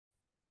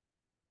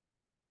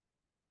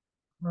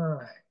All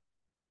right.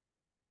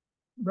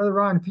 Brother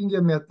Ron, if you can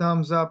give me a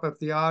thumbs up if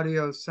the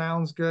audio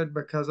sounds good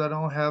because I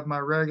don't have my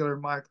regular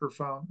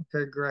microphone.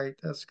 Okay, great.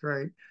 That's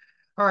great.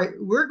 All right,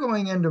 we're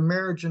going into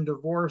marriage and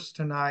divorce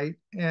tonight,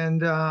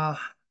 and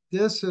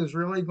this is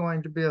really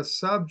going to be a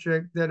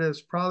subject that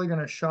is probably going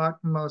to shock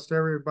most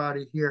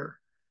everybody here.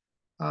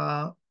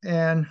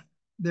 And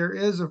there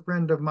is a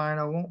friend of mine,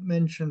 I won't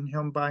mention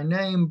him by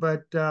name,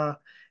 but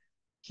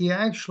he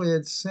actually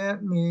had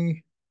sent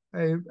me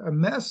a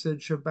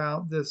message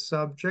about this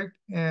subject.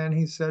 And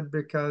he said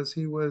because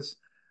he was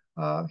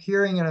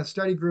hearing in a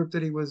study group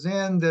that he was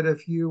in that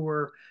if you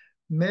were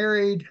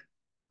married,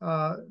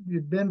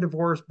 you'd been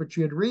divorced, but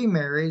you had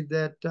remarried,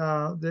 that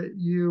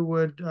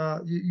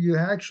you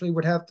actually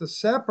would have to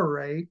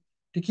separate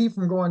to keep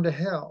from going to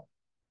hell.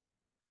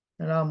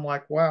 And I'm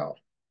like, wow.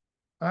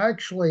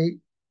 Actually,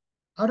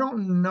 I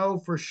don't know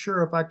for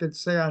sure if I could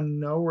say I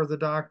know where the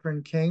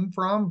doctrine came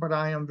from, but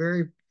I am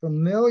very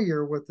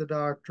familiar with the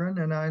doctrine,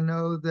 and I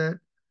know that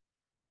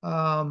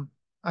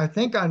I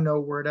think I know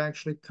where it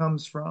actually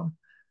comes from.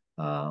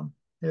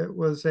 It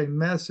was a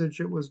message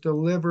that was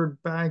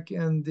delivered back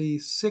in the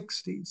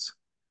 60s,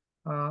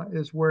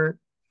 is where it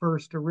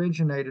first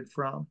originated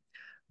from.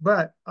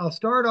 But I'll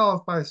start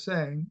off by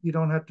saying you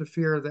don't have to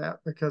fear that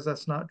because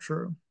that's not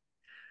true.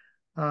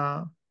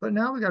 But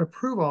now we got to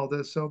prove all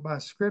this so by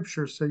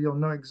scripture so you'll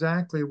know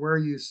exactly where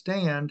you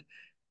stand.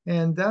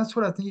 And that's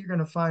what I think you're going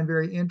to find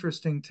very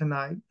interesting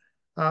tonight.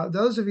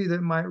 Those of you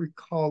that might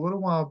recall a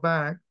little while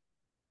back,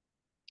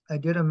 I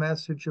did a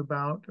message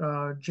about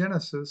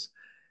Genesis,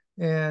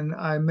 and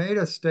I made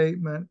a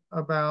statement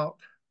about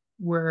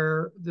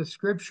where the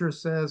scripture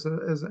says,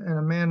 and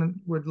a man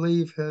would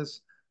leave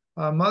his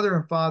mother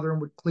and father and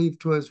would cleave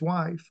to his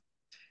wife.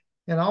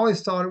 And I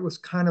always thought it was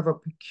kind of a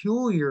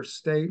peculiar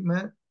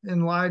statement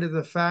in light of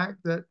the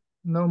fact that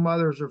no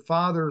mothers or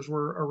fathers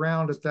were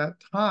around at that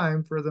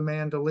time for the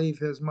man to leave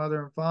his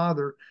mother and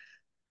father,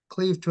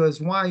 cleave to his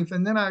wife.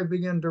 And then I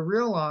began to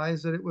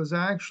realize that it was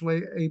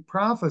actually a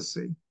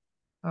prophecy,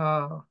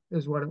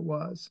 is what it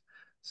was.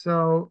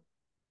 So,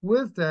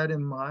 with that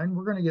in mind,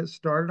 we're going to get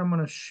started. I'm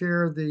going to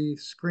share the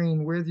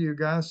screen with you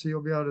guys so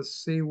you'll be able to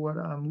see what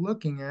I'm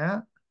looking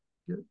at.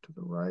 Get to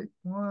the right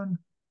one.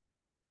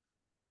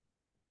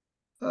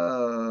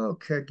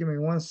 Okay, give me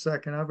 1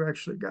 second. I've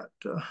actually got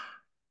to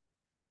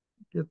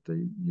get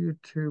the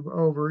YouTube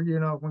over. You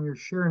know, when you're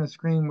sharing a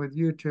screen with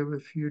YouTube,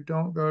 if you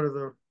don't go to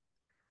the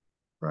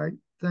right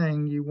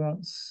thing, you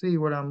won't see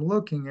what I'm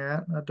looking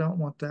at. And I don't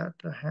want that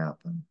to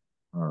happen.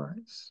 All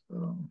right,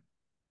 so,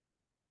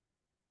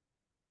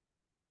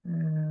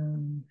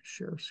 and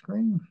share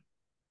screen.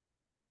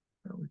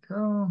 There we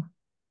go.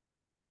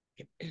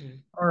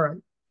 All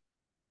right.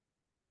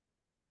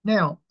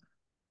 Now,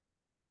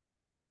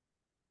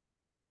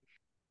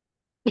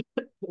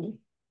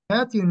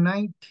 Matthew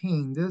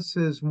 19, this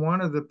is one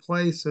of the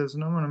places,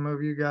 and I'm going to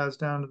move you guys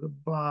down to the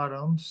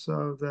bottom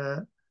so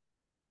that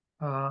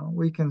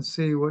we can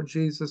see what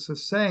Jesus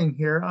is saying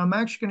here. I'm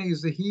actually going to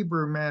use the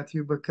Hebrew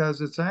Matthew because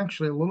it's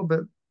actually a little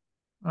bit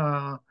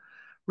uh,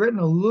 written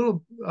a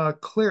little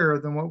clearer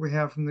than what we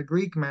have from the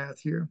Greek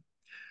Matthew.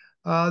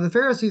 The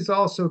Pharisees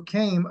also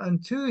came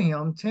unto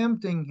him,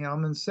 tempting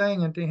him, and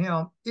saying unto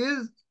him,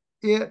 is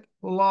it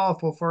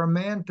lawful for a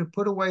man to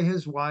put away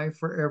his wife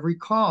for every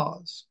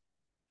cause?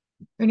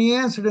 And he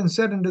answered and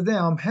said unto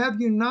them,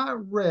 have you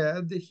not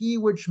read that he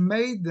which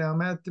made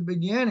them at the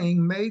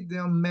beginning made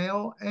them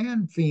male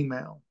and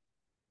female?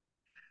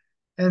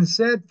 And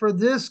said, for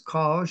this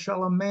cause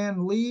shall a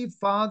man leave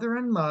father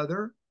and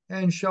mother,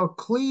 and shall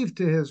cleave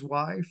to his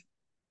wife,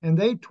 and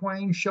they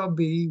twain shall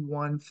be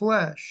one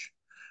flesh.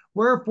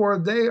 Wherefore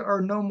they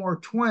are no more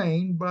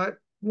twain, but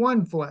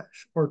one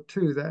flesh, or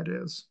two, that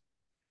is.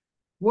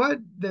 What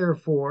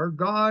therefore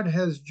God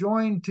has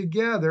joined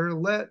together,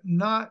 let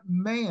not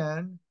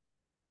man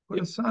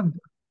put asunder.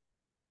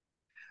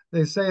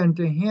 They say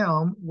unto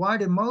him, why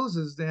did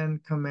Moses then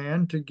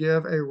command to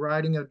give a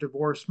writing of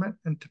divorcement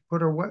and to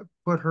put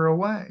her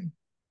away?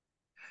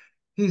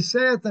 He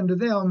saith unto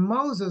them,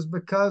 Moses,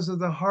 because of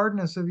the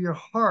hardness of your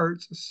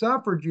hearts,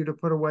 suffered you to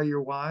put away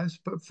your wives,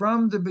 but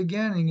from the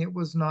beginning it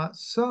was not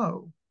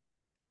so.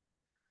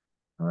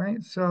 All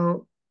right,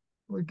 so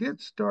we get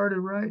started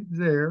right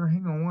there.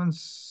 Hang on 1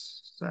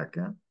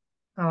 second.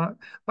 Uh,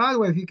 by the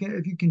way, if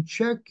you can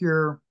check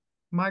your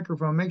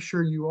microphone, make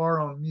sure you are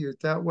on mute.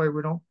 That way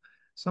we don't.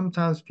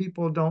 Sometimes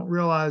people don't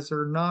realize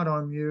they're not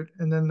on mute,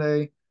 and then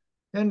they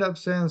end up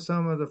saying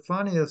some of the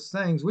funniest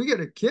things. We get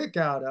a kick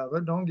out of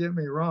it. Don't get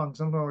me wrong.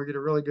 Sometimes we get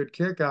a really good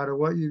kick out of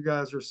what you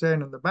guys are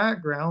saying in the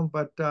background,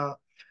 but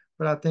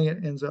I think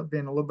it ends up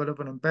being a little bit of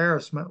an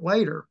embarrassment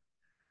later.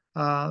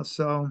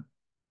 So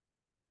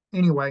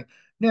anyway,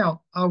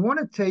 now I want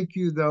to take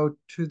you though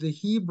to the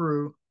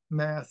Hebrew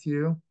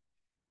Matthew.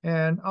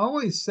 And I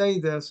always say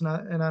this,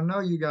 and I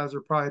know you guys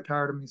are probably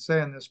tired of me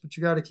saying this, but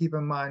you got to keep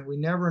in mind we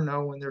never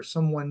know when there's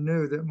someone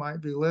new that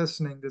might be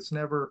listening that's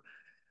never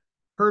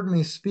heard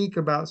me speak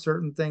about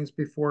certain things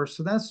before.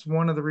 So that's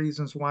one of the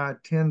reasons why I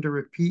tend to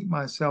repeat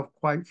myself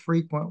quite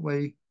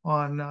frequently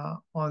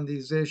on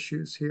these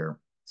issues here.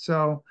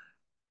 So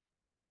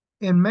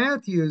in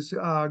Matthew's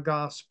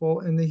gospel,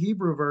 in the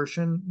Hebrew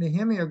version,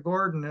 Nehemiah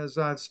Gordon, as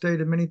I've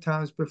stated many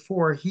times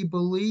before, he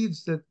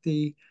believes that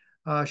the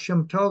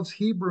Shem Tov's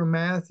Hebrew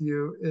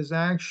Matthew is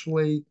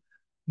actually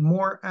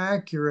more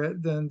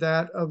accurate than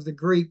that of the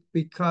Greek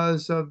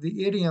because of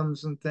the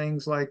idioms and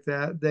things like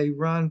that. They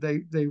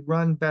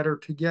run better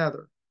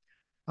together.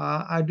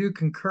 I do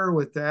concur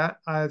with that.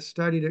 I've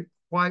studied it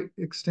quite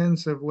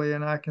extensively,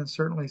 and I can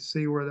certainly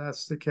see where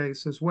that's the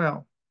case as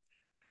well.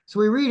 So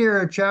we read here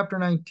at chapter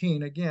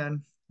 19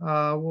 again.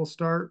 We'll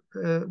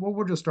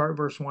just start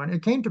verse 1.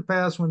 It came to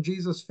pass when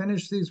Jesus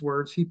finished these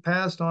words, he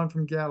passed on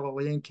from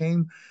Galilee and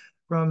came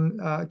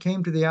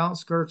to the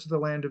outskirts of the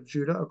land of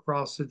Judah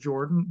across the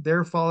Jordan.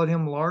 There followed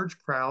him large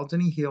crowds,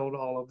 and he healed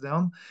all of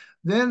them.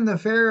 Then the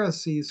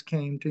Pharisees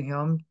came to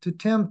him to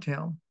tempt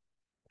him.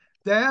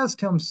 They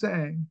asked him,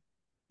 saying,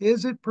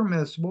 is it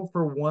permissible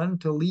for one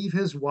to leave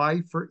his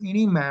wife for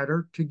any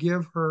matter to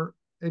give her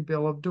a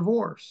bill of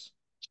divorce?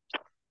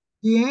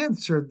 He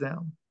answered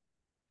them,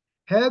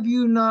 have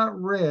you not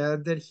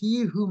read that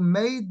he who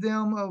made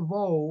them of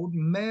old,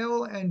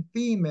 male and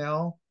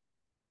female,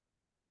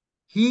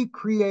 he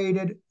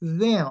created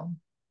them?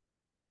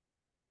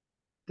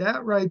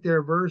 That right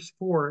there, verse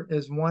 4,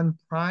 is one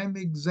prime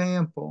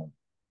example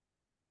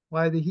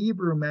why the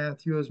Hebrew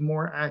Matthew is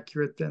more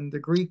accurate than the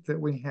Greek that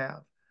we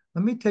have.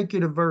 Let me take you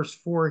to verse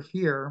 4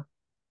 here.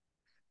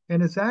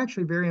 And it's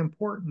actually very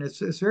important.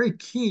 It's very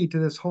key to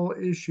this whole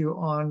issue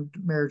on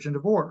marriage and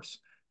divorce.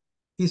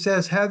 He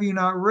says, have you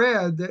not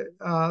read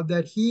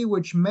that he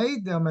which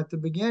made them at the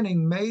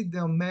beginning made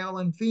them male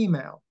and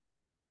female?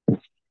 All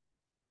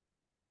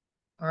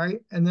right.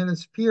 And then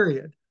it's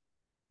period.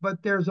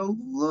 But there's a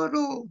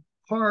little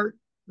part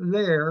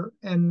there.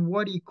 And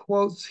what he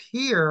quotes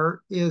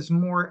here is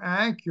more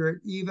accurate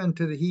even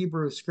to the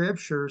Hebrew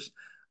scriptures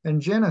in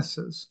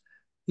Genesis.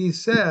 He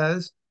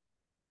says,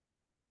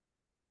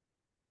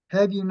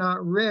 have you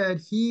not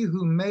read, he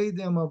who made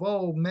them of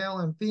old, male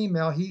and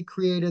female, he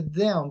created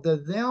them. The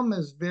them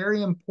is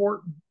very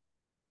important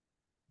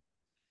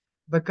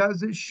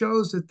because it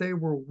shows that they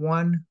were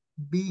one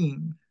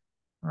being.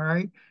 All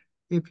right.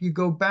 If you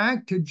go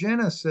back to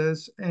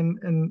Genesis,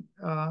 and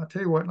I'll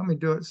tell you what, let me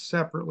do it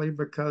separately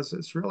because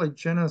it's really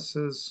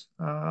Genesis.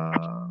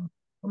 Well,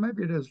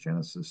 maybe it is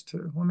Genesis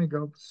 2. Let me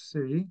go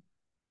see.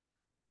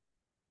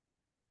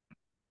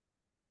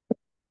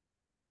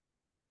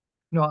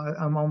 No,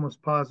 I'm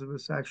almost positive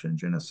it's actually in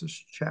Genesis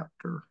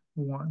chapter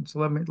 1. So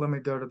let me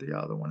go to the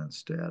other one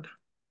instead.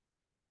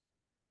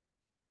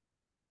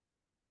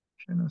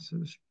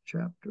 Genesis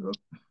chapter.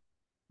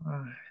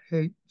 I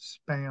hate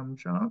spam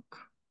junk.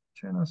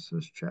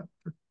 Genesis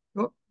chapter.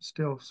 Oh,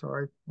 still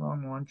sorry,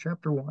 wrong one.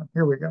 Chapter 1.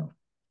 Here we go.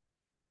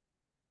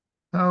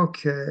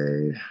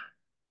 Okay.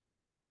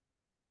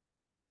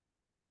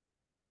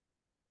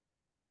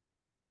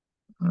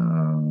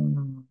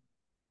 Um,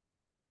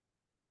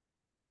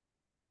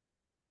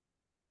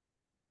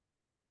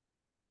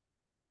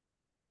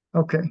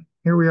 okay.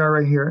 Here we are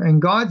right here. And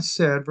God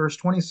said, verse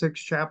 26,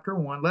 chapter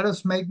 1, let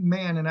us make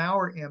man in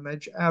our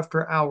image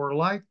after our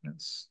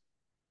likeness,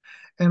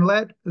 and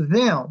let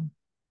them,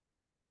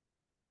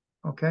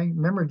 okay,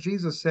 remember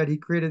Jesus said he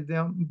created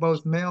them,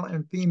 both male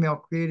and female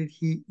created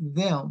he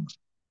them.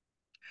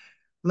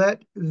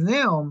 Let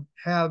them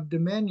have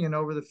dominion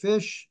over the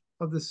fish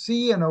of the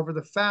sea and over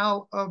the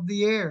fowl of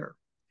the air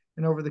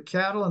and over the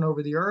cattle and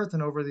over the earth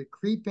and over the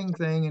creeping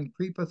thing and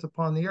creepeth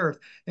upon the earth.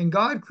 And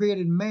God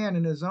created man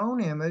in his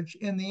own image.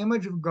 In the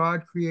image of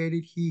God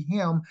created he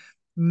him.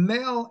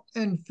 Male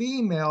and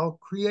female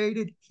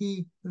created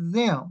he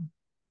them.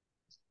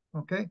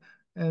 Okay.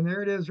 And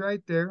there it is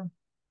right there.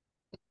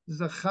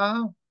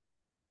 Zachar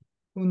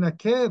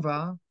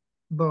unakeva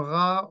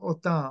bara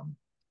otam.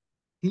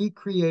 He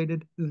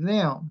created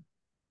them.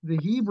 The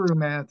Hebrew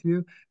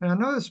Matthew, and I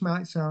know this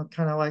might sound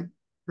kind of like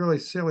really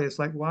silly. It's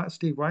like, why,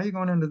 Steve, why are you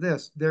going into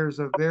this? There's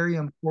a very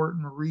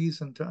important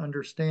reason to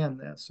understand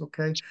this,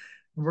 okay? And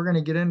we're going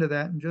to get into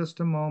that in just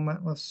a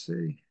moment. Let's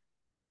see.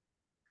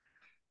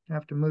 I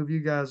have to move you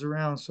guys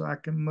around so I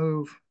can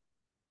move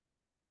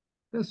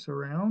this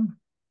around.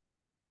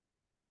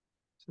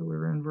 So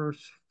we're in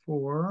verse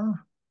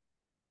 4.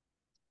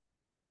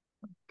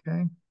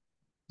 Okay.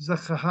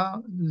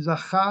 Zachar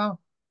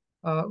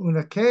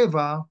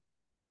unakeva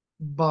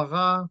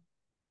bara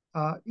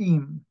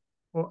im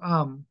or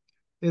am.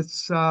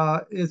 It's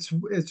the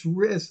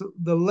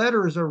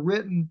letters are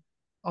written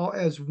all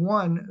as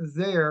one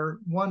there,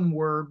 one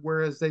word,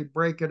 whereas they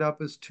break it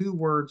up as two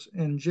words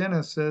in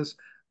Genesis,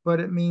 but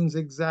it means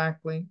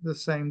exactly the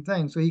same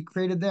thing. So he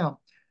created them.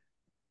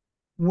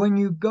 When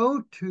you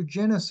go to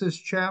Genesis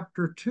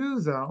chapter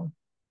 2, though,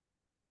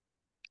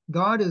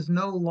 God is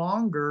no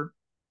longer,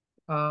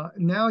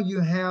 now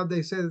you have,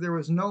 they say that there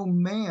was no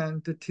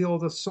man to till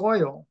the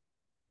soil.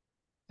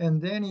 And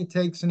then he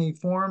takes and he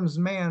forms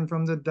man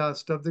from the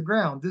dust of the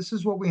ground. This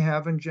is what we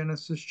have in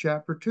Genesis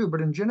chapter 2. But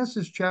in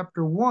Genesis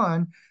chapter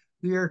 1,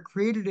 they are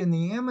created in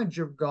the image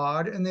of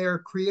God and they are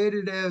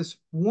created as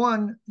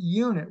one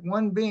unit,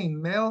 one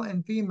being, male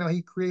and female.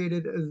 He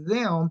created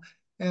them.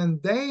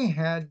 and they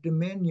had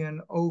dominion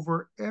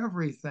over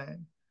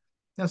everything.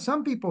 Now,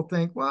 some people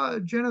think, well,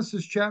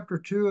 Genesis chapter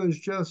 2 is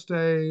just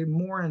a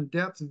more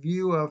in-depth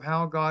view of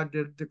how God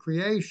did the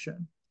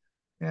creation.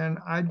 And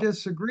I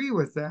disagree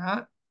with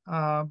that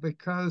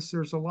because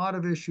there's a lot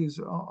of issues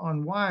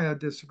on why I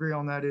disagree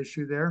on that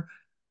issue there.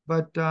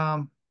 But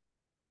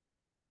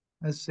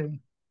let's see.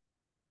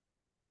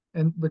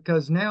 And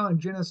because now in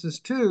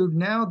Genesis 2,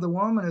 now the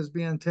woman is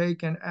being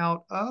taken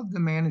out of the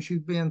man and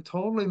she's being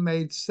totally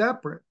made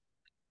separate.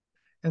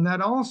 And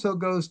that also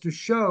goes to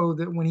show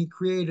that when he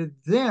created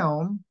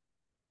them,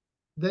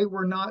 they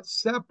were not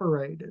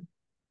separated.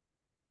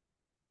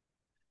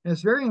 And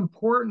it's very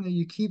important that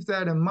you keep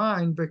that in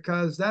mind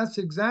because that's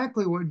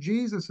exactly what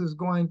Jesus is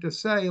going to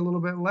say a little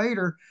bit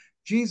later.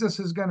 Jesus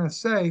is going to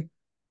say,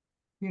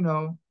 you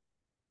know,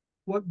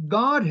 what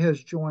God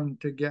has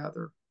joined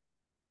together,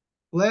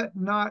 let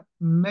not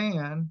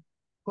man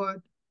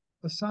put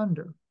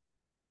asunder.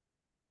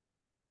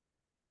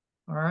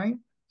 All right.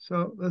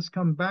 So let's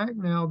come back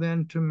now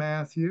then to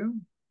Matthew.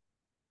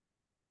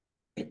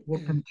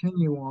 We'll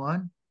continue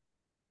on.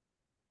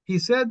 He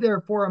said,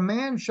 therefore, a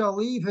man shall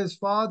leave his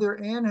father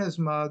and his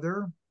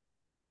mother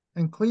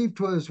and cleave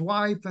to his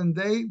wife, and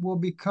they will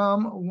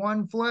become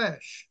one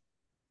flesh.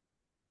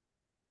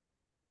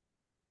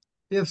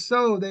 If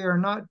so, they are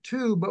not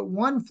two, but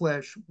one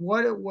flesh.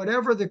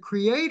 Whatever the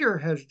Creator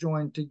has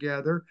joined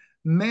together,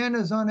 man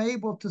is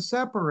unable to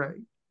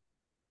separate.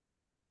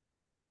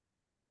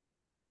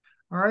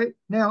 All right.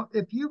 Now,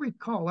 if you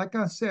recall, like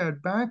I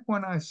said, back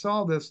when I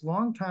saw this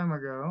long time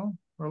ago,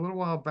 or a little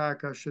while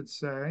back, I should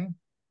say,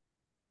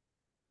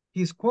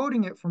 he's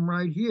quoting it from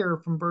right here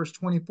from verse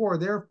 24.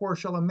 Therefore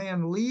shall a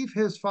man leave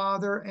his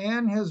father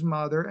and his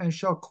mother and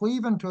shall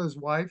cleave unto his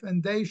wife,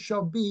 and they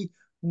shall be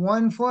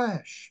one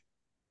flesh.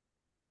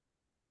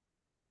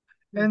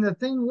 And the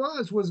thing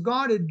was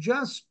God had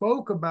just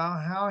spoke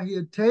about how he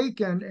had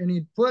taken and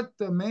he'd put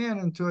the man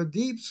into a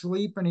deep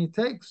sleep, and he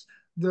takes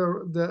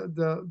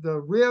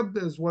the rib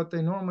is what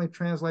they normally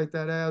translate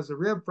that as, the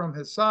rib from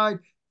his side,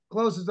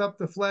 closes up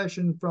the flesh,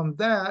 and from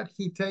that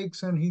he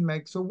takes and he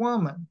makes a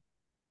woman.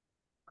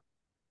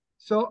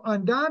 So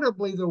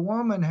undoubtedly the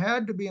woman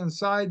had to be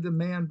inside the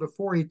man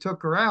before he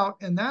took her out,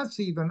 and that's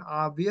even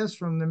obvious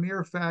from the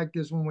mere fact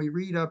is when we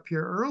read up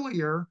here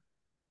earlier,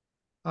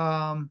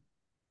 and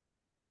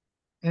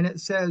it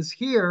says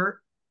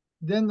here,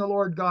 then the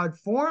Lord God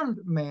formed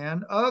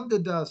man of the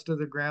dust of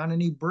the ground,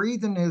 and he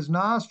breathed in his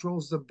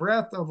nostrils the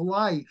breath of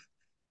life,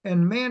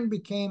 and man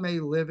became a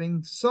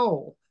living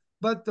soul.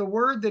 But the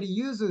word that he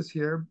uses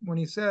here, when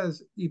he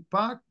says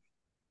ipak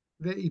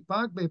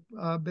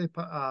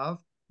bepa'av,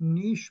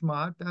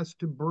 nishmat, that's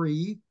to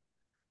breathe,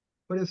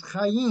 but it's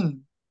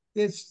chayim.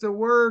 It's the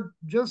word,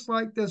 just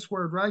like this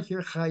word right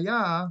here,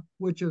 chaya,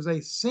 which is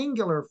a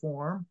singular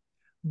form,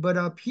 but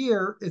up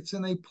here it's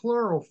in a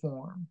plural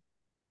form.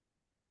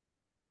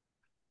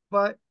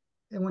 But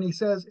and when he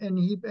says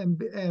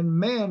and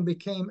man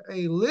became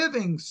a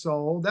living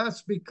soul,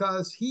 that's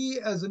because he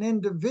as an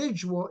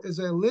individual is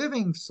a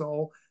living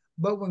soul.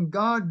 But when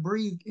God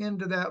breathed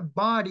into that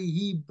body,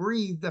 he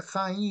breathed the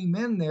chaim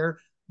in there.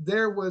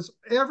 There was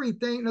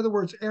everything, in other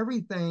words,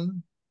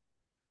 everything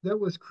that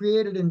was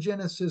created in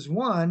Genesis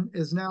 1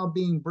 is now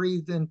being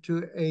breathed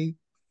into a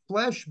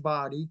flesh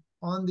body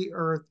on the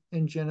earth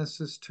in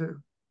Genesis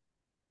 2.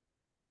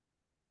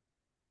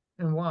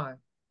 And why?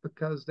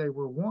 Because they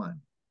were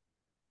one.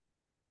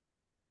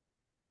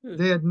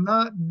 They had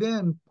not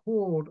been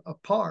pulled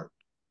apart.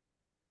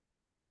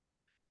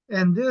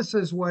 And this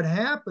is what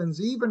happens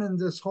even in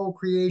this whole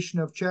creation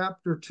of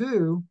chapter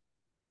 2.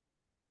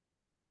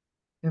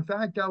 In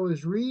fact, I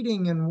was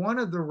reading in one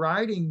of the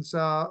writings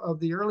of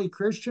the early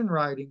Christian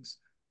writings.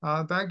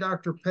 In fact,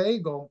 Dr.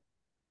 Pagel,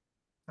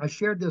 I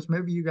shared this,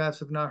 maybe you guys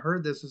have not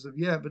heard this as of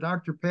yet, but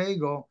Dr.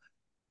 Pagel,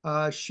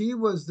 she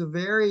was the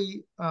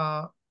very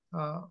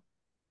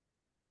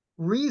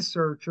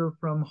researcher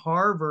from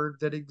Harvard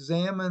that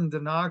examined the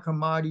Nag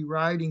Hammadi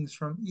writings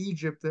from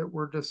Egypt that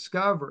were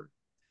discovered.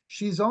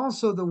 She's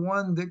also the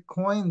one that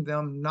coined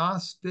them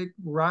Gnostic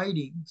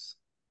writings.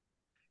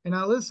 And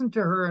I listened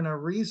to her in a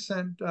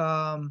recent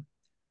an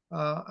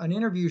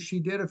interview she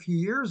did a few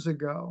years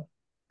ago,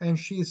 and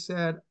she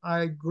said,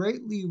 "I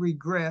greatly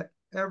regret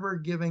ever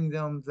giving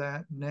them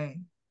that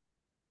name."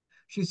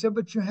 She said,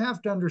 but you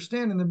have to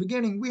understand, in the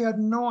beginning, we had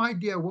no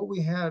idea what we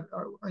had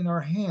in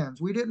our hands.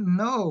 We didn't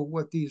know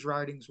what these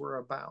writings were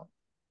about.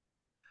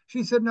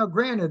 She said, now,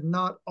 granted,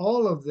 not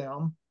all of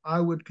them I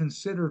would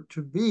consider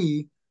to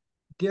be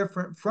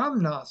different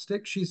from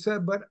Gnostic. She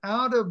said, but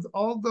out of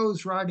all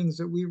those writings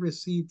that we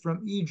received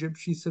from Egypt,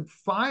 she said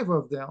 5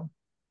 of them,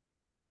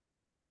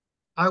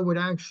 I would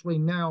actually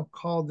now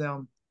call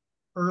them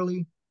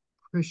early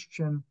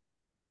Christian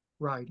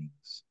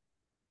writings.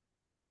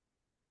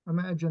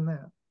 Imagine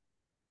that.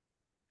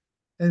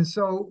 And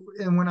so,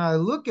 and when I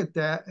look at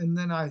that, and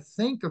then I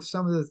think of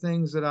some of the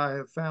things that I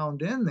have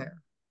found in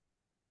there,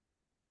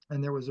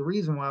 and there was a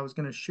reason why I was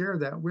going to share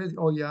that with you.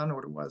 Oh, yeah, I know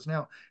what it was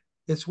now.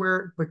 It's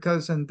where,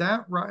 because in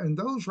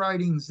those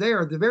writings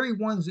there, the very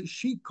ones that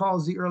she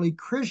calls the early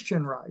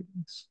Christian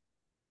writings,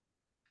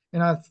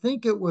 and I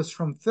think it was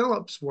from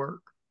Philip's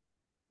work.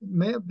 It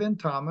may have been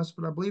Thomas,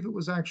 but I believe it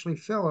was actually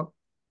Philip.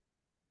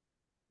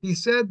 He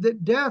said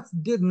that death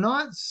did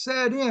not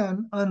set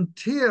in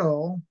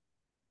until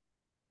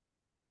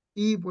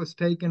Eve was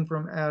taken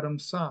from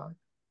Adam's side.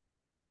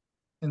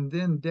 And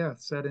then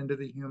death set into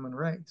the human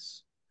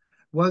race.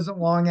 Wasn't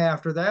long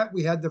after that,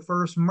 we had the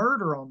first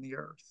murder on the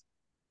earth.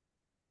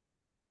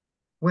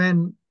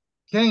 When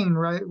Cain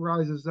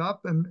rises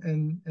up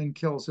and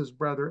kills his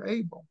brother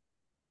Abel.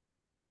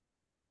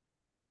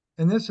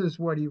 And this is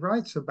what he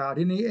writes about.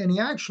 And he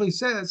actually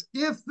says,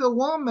 if the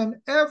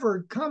woman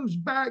ever comes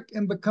back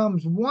and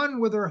becomes one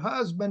with her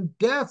husband,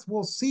 death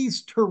will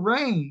cease to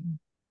reign.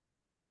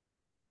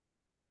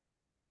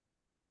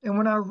 And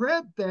when I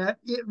read that,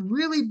 it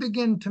really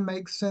began to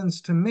make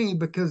sense to me,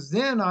 because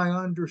then I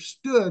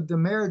understood the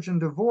marriage and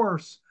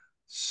divorce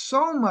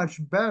so much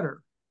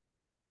better.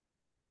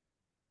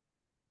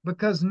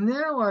 Because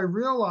now I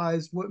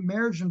realized what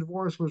marriage and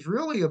divorce was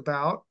really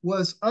about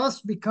was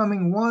us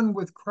becoming one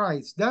with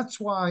Christ.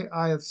 That's why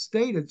I have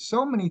stated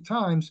so many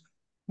times,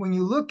 when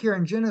you look here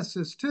in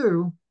Genesis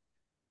 2,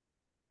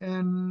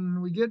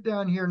 and we get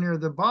down here near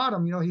the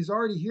bottom, he's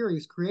already here.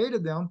 He's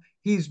created them.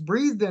 He's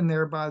breathed in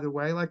there, by the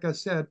way. Like I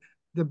said,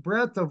 the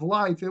breath of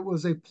life, it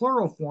was a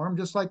plural form,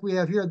 just like we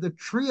have here. The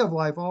tree of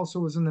life also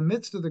was in the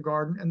midst of the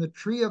garden, and the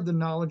tree of the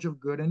knowledge of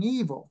good and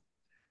evil.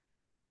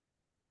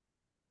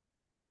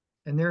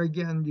 And there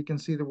again, you can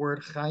see the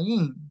word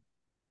chaim.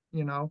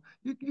 You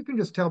can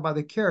just tell by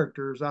the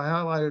characters. I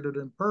highlighted it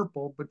in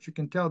purple, but you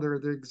can tell they're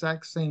the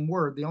exact same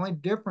word. The only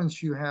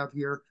difference you have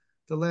here,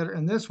 the letter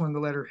in this one, the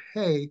letter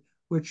hey,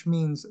 which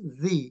means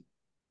the.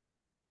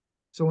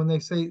 So when they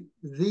say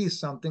the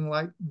something,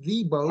 like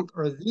the boat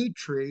or the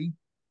tree,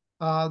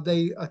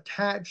 they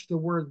attach the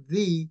word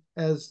the,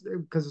 as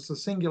because it's a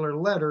singular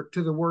letter,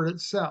 to the word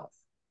itself.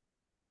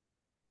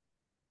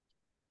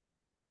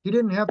 He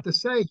didn't have to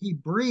say he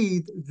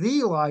breathed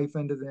the life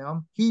into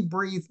them. He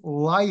breathed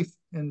life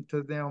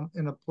into them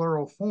in a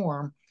plural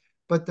form.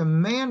 But the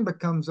man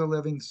becomes a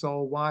living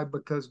soul. Why?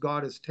 Because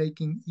God is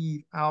taking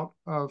Eve out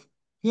of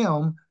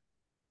him.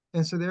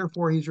 And so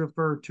therefore he's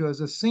referred to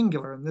as a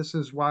singular. And this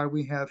is why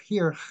we have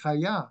here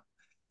chaya.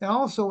 And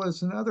also,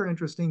 as another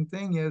interesting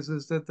thing is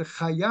that the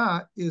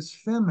chaya is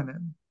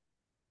feminine.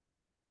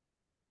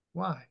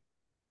 Why?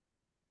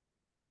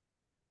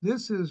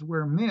 This is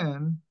where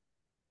men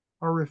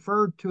are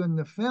referred to in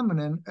the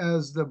feminine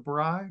as the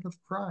bride of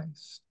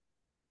Christ.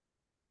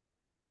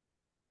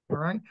 All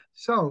right.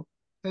 So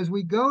as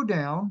we go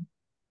down,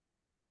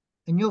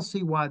 and you'll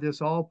see why this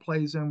all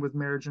plays in with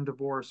marriage and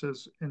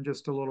divorces in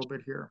just a little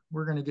bit here.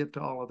 We're going to get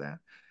to all of that.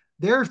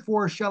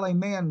 Therefore shall a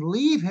man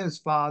leave his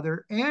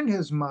father and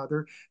his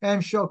mother,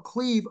 and shall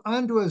cleave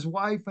unto his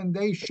wife, and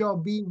they shall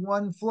be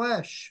one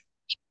flesh.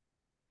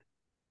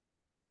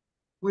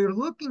 We're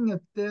looking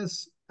at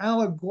this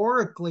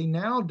allegorically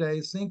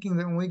nowadays, thinking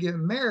that when we get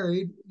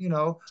married,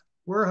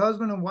 we're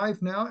husband and wife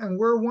now, and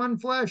we're one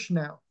flesh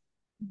now.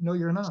 No,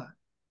 you're not.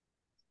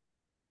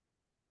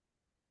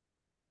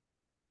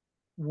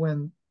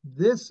 When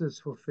this is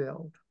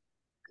fulfilled,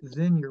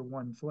 then you're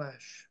one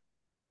flesh.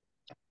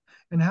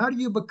 And how do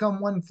you become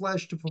one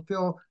flesh to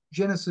fulfill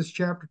Genesis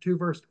chapter 2,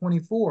 verse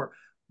 24?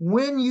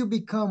 When you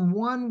become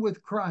one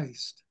with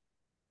Christ.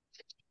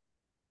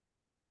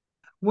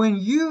 When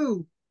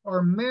you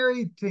are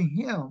married to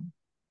him,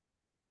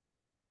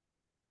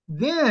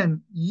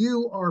 then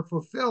you are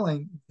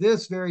fulfilling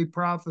this very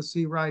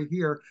prophecy right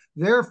here.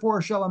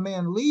 Therefore shall a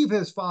man leave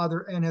his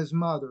father and his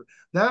mother.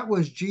 That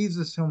was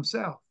Jesus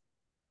himself.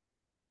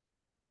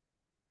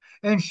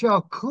 And shall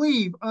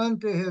cleave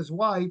unto his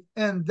wife,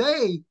 and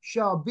they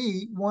shall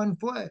be one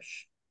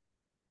flesh.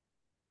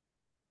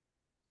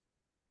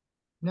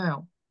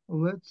 Now,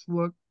 let's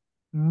look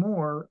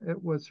more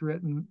at what's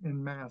written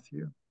in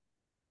Matthew.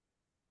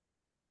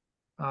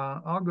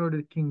 I'll go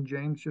to King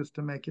James just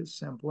to make it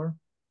simpler.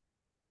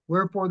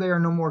 Wherefore they are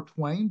no more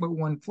twain, but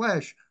one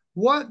flesh.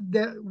 What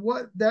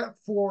that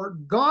for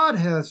God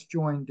has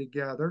joined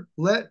together,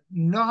 let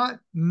not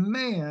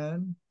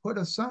man put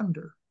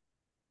asunder.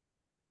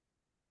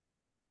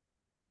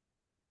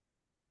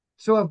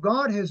 So if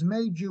God has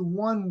made you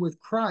one with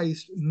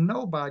Christ,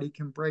 nobody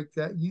can break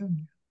that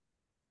union.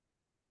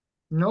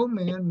 No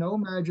man, no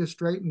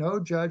magistrate, no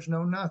judge,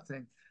 no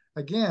nothing.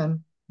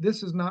 Again,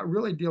 this is not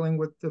really dealing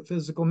with the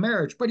physical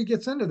marriage, but he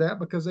gets into that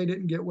because they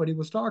didn't get what he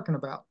was talking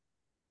about.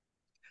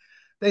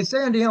 They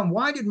say unto him,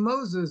 why did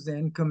Moses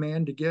then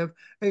command to give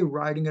a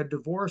writing of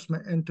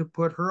divorcement and to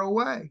put her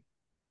away?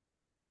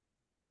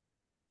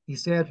 He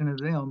said unto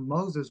them,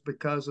 Moses,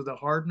 because of the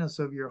hardness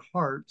of your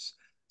hearts,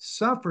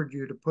 suffered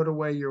you to put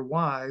away your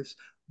wives,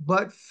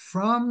 but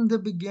from the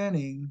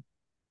beginning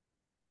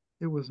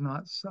it was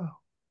not so.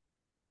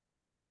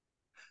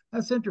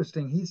 That's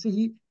interesting.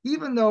 He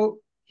even though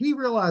he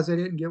realized they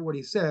didn't get what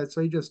he said,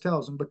 so he just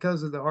tells them,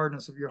 because of the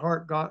hardness of your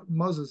heart, God,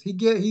 Moses,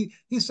 he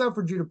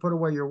suffered you to put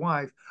away your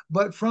wife,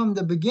 but from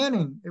the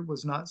beginning it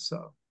was not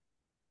so.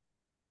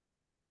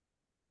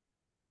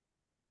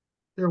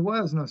 There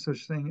was no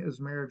such thing as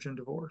marriage and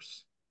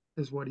divorce,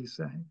 is what he's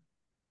saying.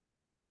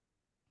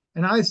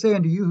 And I say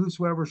unto you,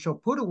 whosoever shall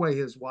put away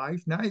his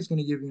wife, now he's going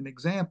to give you an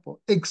example,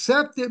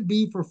 except it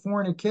be for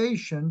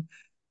fornication,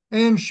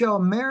 and shall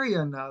marry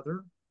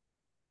another,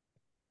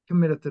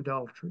 committeth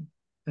adultery.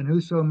 And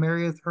whoso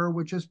marrieth her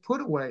which is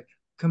put away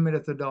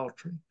committeth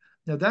adultery.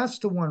 Now that's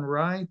the one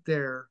right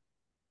there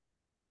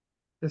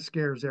that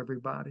scares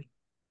everybody.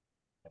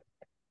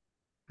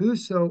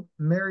 Whoso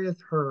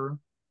marrieth her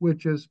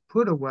which is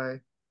put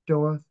away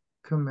doth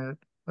commit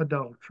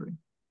adultery.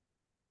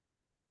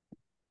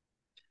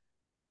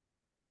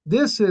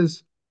 This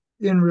is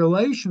in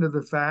relation to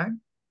the fact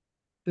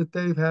that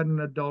they've had an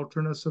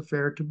adulterous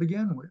affair to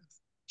begin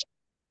with.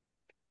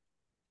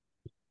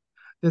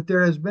 That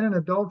there has been an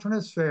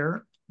adulterous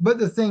affair, but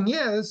the thing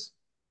is,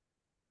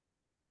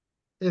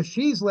 if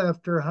she's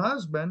left her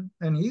husband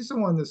and he's the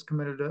one that's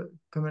committed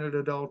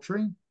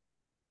adultery,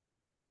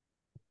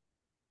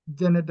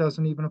 then it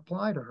doesn't even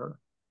apply to her.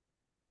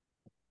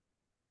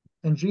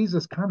 And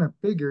Jesus kind of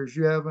figures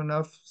you have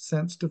enough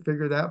sense to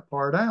figure that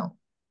part out.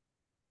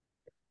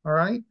 All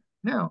right.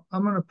 Now,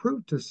 I'm going to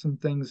prove to some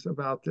things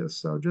about this.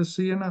 So just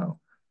so you know,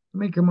 let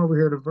me come over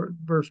here to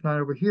verse 9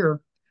 over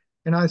here.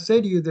 And I say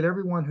to you that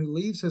everyone who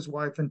leaves his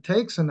wife and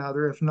takes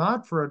another, if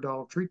not for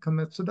adultery,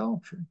 commits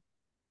adultery.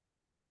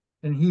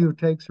 And he who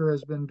takes her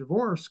has been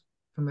divorced,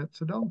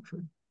 commits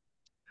adultery.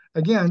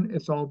 Again,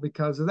 it's all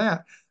because of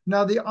that.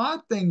 Now, the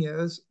odd thing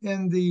is,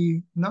 in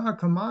the Nag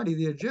Hammadi,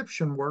 the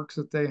Egyptian works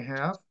that they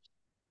have,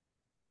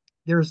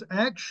 there's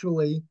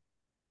actually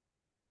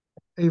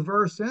a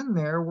verse in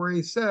there where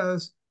he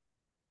says,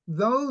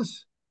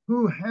 those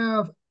who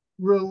have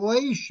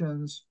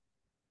relations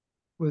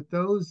with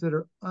those that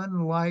are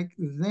unlike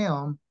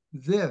them,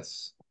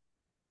 this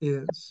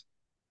is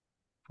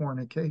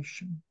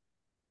fornication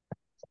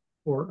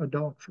or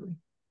adultery.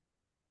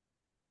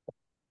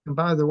 And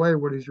by the way,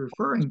 what he's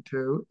referring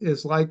to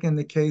is like in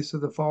the case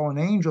of the fallen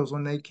angels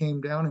when they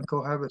came down and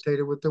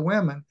cohabitated with the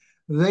women,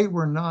 they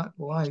were not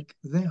like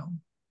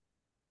them.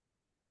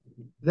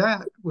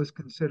 That was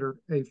considered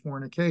a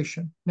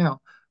fornication.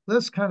 Now,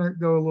 let's kind of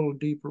go a little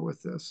deeper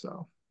with this,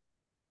 though.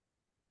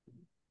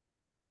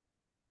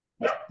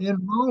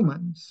 In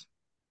Romans,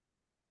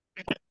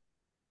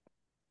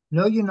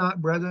 know ye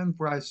not, brethren,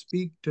 for I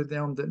speak to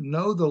them that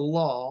know the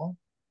law,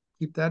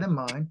 keep that in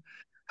mind,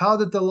 how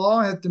that the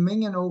law hath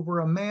dominion over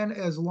a man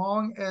as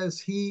long as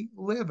he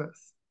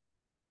liveth.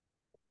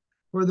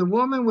 For the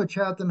woman which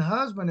hath an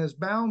husband is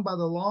bound by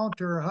the law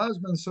to her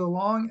husband so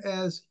long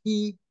as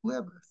he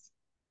liveth.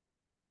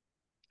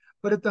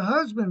 But if the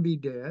husband be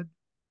dead,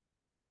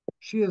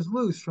 she is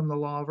loosed from the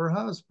law of her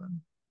husband.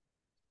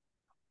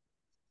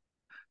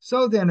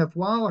 So then, if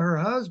while her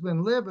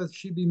husband liveth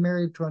she be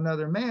married to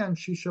another man,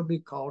 she shall be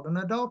called an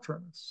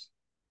adulteress.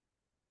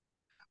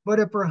 But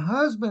if her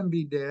husband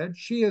be dead,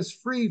 she is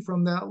free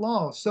from that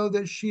law, so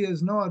that she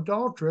is no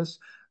adulteress,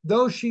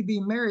 though she be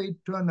married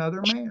to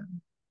another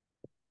man.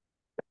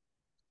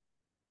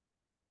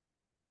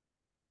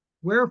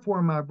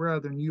 Wherefore, my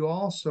brethren, you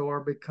also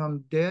are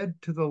become dead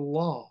to the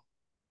law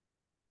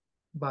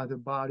by the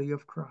body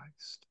of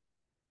Christ,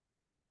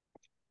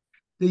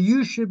 that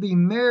you should be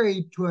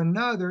married to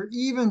another,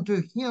 even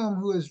to him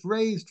who is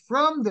raised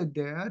from the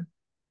dead,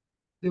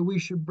 that we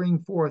should bring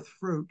forth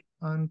fruit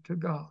unto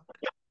God.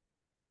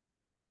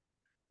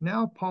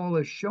 Now Paul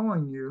is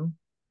showing you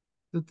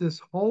that this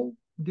whole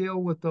deal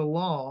with the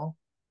law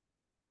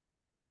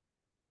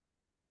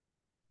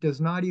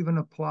does not even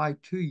apply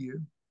to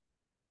you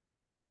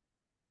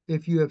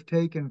if you have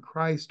taken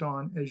Christ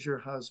on as your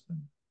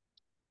husband.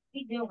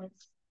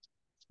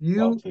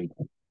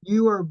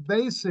 You are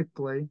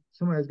basically,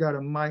 somebody's got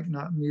a mic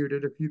not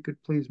muted. If you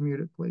could please mute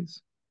it,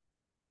 please.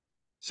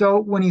 So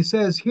when he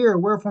says here,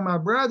 wherefore, my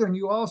brethren,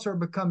 you also are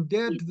become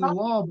dead to the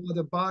law by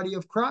the body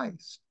of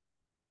Christ.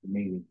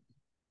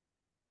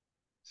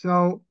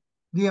 So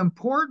the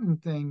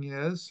important thing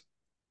is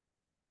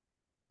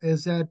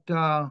that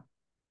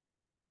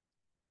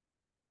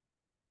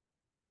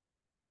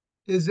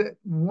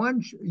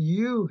once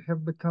you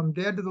have become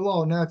dead to the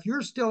law. Now, if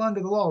you're still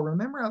under the law,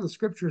 remember how the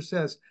scripture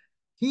says,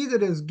 he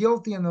that is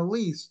guilty in the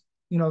least,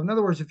 in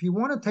other words, if you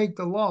want to take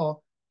the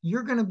law,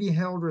 you're going to be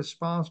held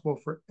responsible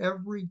for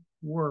every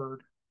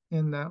word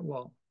in that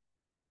law.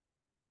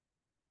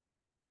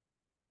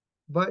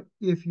 But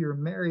if you're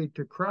married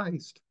to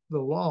Christ, the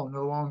law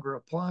no longer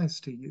applies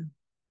to you.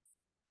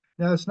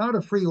 Now, it's not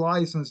a free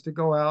license to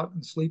go out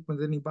and sleep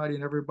with anybody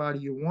and everybody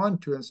you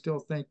want to and still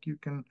think you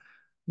can,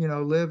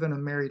 live in a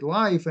married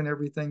life and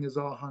everything is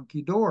all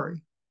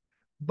hunky-dory.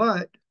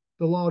 But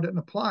the law didn't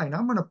apply. And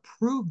I'm going to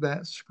prove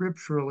that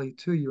scripturally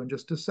to you in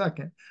just a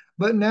second.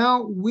 But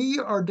now we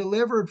are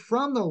delivered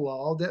from the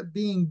law, that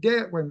being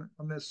dead. Wait a minute,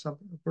 I missed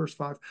something. Verse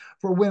 5.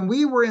 For when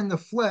we were in the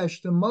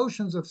flesh, the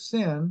motions of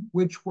sin,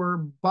 which were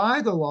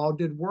by the law,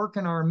 did work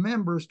in our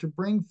members to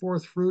bring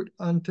forth fruit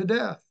unto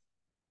death.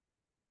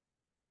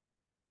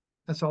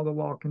 That's all the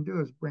law can do,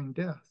 is bring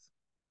death.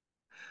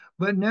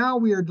 But now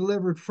we are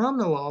delivered from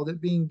the law,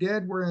 that being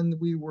dead wherein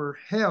we were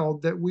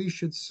held, that we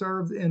should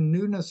serve in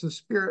newness of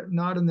spirit,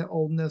 not in the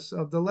oldness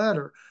of the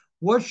letter.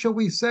 What shall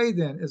we say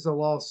then? Is the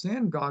law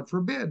sin? God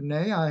forbid.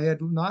 Nay, I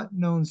had not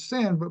known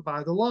sin but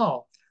by the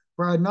law.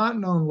 For I had not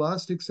known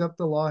lust, except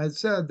the law had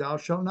said, Thou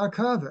shalt not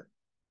covet.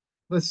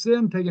 But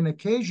sin, taking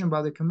occasion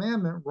by the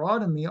commandment,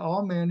 wrought in me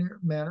all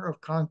manner of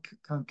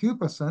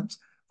concupiscence.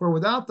 For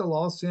without the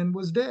law, sin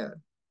was dead.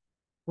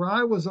 For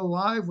I was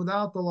alive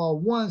without the law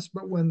once,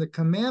 but when the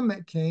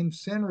commandment came,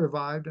 sin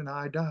revived and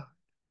I died.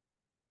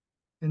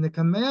 And the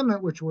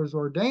commandment which was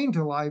ordained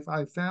to life,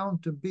 I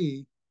found to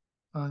be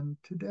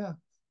unto death.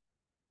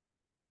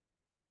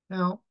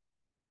 Now,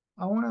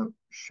 I want to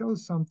show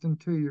something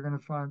to you you're going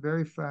to find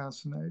very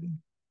fascinating.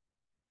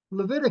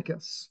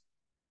 Leviticus,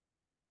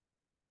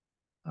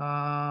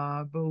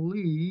 I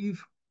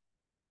believe,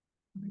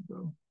 let me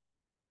go,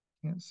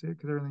 can't see it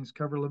because everything's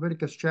covered.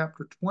 Leviticus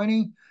chapter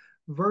 20,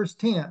 verse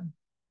 10.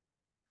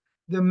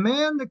 The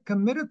man that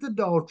committeth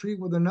adultery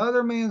with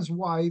another man's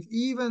wife,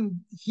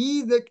 even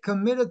he that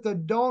committeth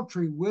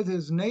adultery with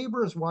his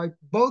neighbor's wife,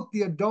 both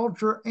the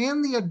adulterer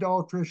and the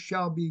adulteress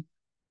shall be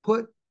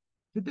put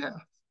to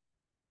death.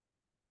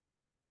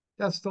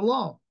 That's the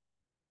law.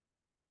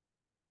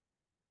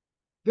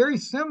 Very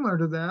similar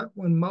to that,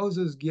 when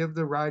Moses gave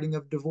the writing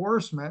of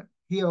divorcement,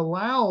 he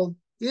allowed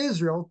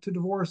Israel to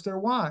divorce their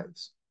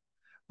wives.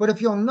 But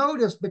if you'll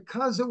notice,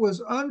 because it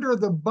was under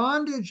the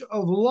bondage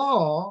of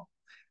law,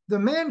 the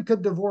man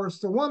could divorce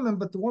the woman,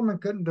 but the woman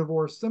couldn't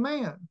divorce the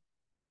man.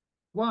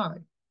 Why?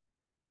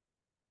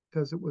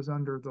 Because it was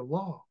under the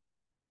law.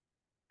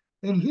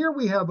 And here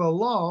we have a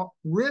law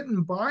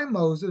written by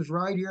Moses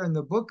right here in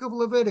the book of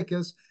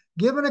Leviticus,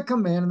 given a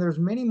command, and there's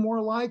many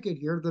more like it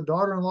here. The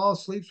daughter-in-law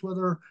sleeps with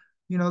her,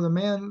 the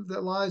man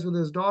that lies with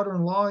his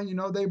daughter-in-law,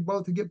 they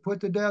both get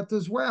put to death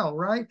as well,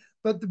 right?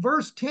 But the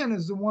verse 10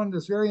 is the one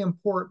that's very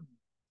important.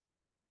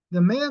 The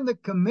man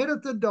that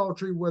committeth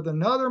adultery with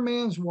another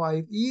man's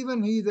wife,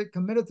 even he that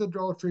committeth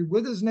adultery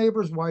with his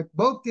neighbor's wife,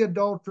 both the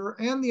adulterer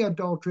and the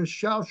adulteress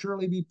shall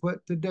surely be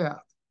put to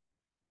death.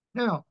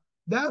 Now,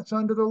 that's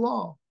under the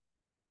law.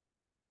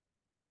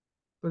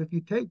 But if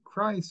you take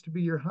Christ to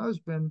be your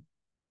husband,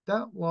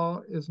 that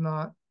law is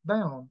not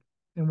bound.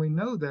 And we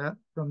know that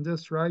from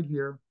this right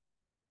here.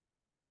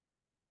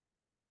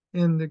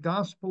 In the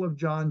Gospel of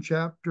John,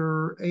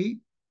 chapter 8,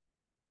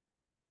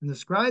 and the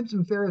scribes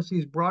and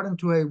Pharisees brought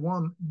unto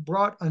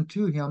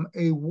him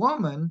a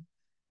woman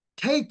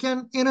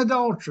taken in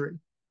adultery.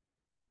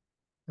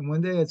 And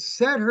when they had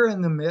set her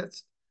in the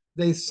midst,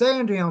 they say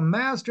unto him,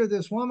 Master,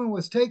 this woman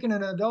was taken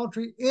in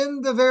adultery in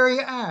the very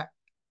act.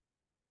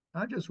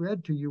 I just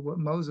read to you what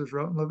Moses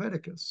wrote in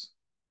Leviticus.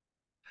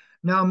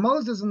 Now,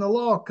 Moses in the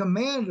law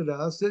commanded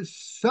us that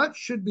such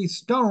should be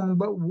stoned,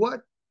 but what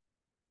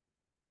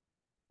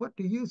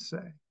do you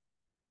say?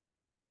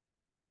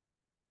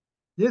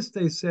 This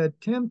they said,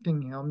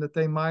 tempting him, that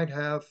they might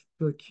have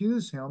to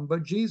accuse him.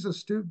 But Jesus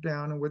stooped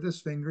down, and with his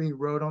finger he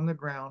wrote on the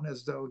ground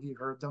as though he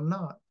heard them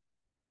not.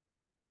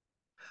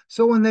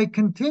 So when they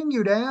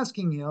continued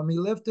asking him, he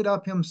lifted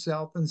up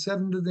himself and said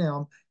unto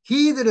them,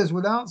 He that is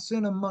without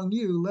sin among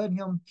you, let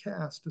him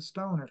cast a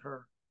stone at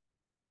her.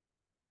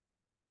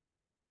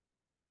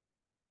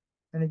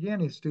 And again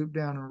he stooped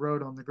down and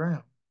wrote on the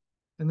ground.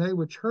 And they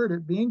which heard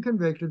it, being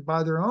convicted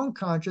by their own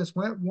conscience,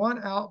 went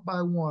one out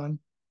by one,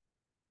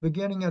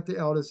 beginning at the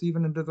eldest,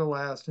 even unto the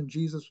last. And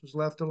Jesus was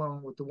left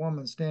alone with the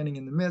woman standing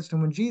in the midst.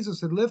 And when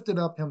Jesus had lifted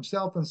up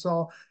himself and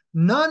saw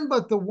none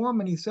but the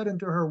woman, he said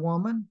unto her,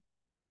 Woman,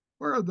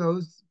 where are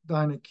those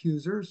thine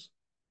accusers?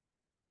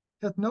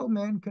 Hath no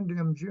man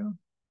condemned you?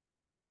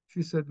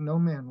 She said, No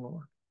man,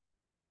 Lord.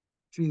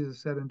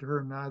 Jesus said unto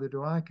her, Neither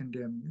do I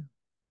condemn you.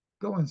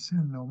 Go and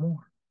sin no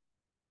more.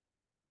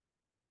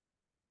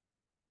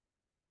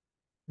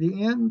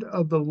 The end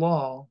of the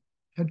law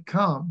had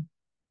come,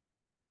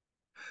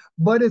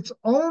 but it's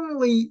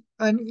only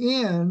an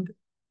end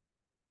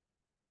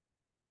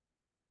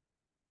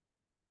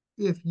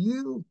if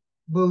you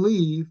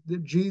believe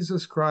that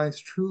Jesus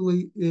Christ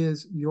truly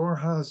is your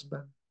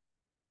husband.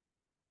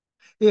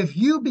 If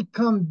you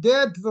become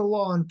dead to the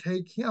law and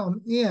take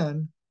him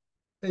in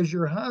as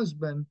your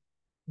husband,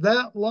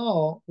 that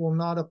law will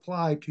not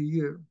apply to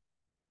you.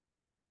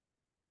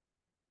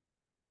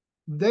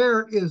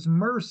 There is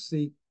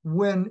mercy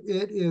when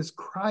it is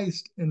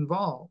Christ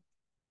involved.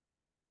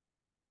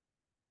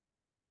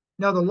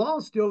 Now, the law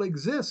still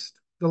exists.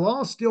 The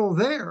law is still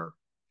there.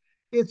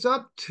 It's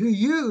up to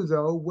you,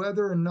 though,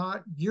 whether or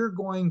not you're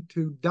going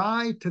to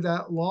die to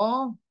that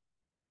law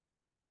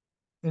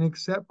and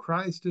accept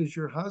Christ as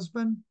your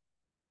husband.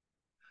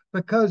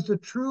 Because the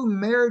true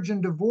marriage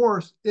and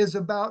divorce is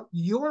about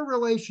your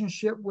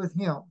relationship with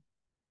him.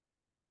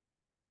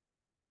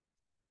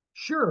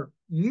 Sure,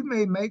 you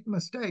may make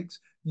mistakes.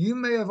 You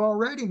may have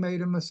already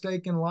made a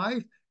mistake in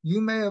life. You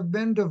may have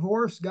been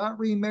divorced, got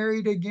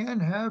remarried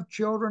again, have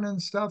children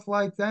and stuff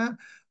like that.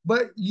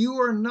 But you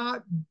are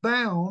not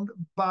bound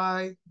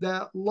by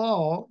that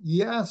law.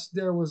 Yes,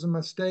 there was a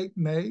mistake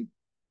made.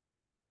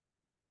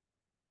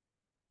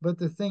 But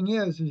the thing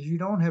is you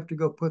don't have to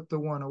go put the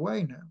one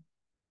away now.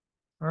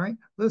 All right,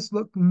 let's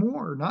look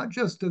more, not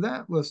just to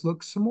that. Let's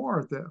look some more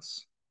at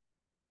this.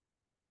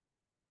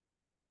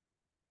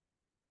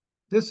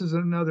 This is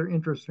another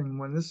interesting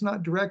one. This is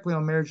not directly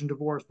on marriage and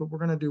divorce, but we're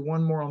going to do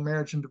one more on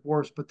marriage and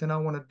divorce. But then I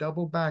want to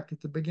double back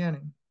at the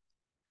beginning.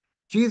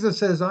 Jesus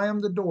says, I am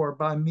the door.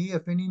 By me,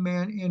 if any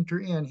man enter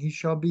in, he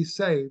shall be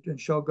saved and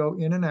shall go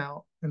in and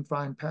out and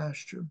find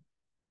pasture.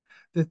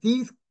 The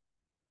thief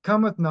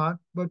cometh not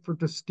but for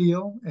to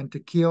steal and to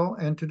kill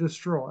and to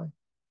destroy.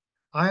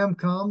 I am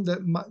come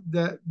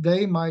that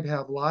they might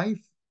have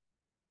life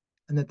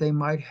and that they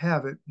might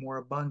have it more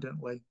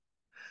abundantly.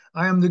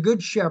 I am the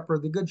good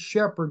shepherd. The good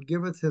shepherd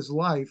giveth his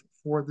life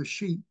for the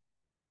sheep.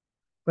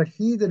 But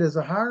he that is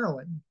a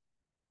hireling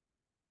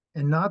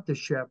and not the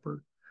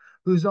shepherd,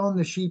 whose own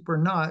the sheep are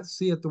not,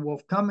 seeth the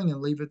wolf coming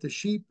and leaveth the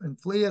sheep and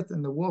fleeth,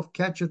 and the wolf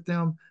catcheth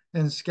them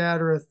and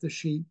scattereth the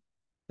sheep.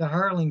 The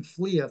hireling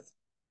fleeth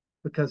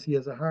because he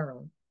is a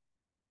hireling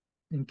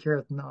and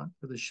careth not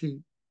for the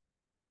sheep.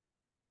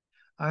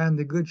 I am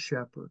the good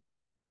shepherd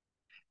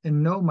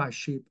and know my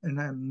sheep, and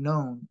I am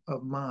known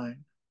of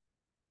mine.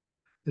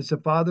 As the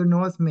Father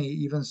knoweth me,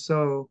 even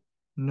so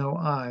know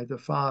I the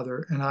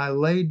Father, and I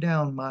lay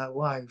down my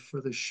life for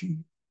the sheep.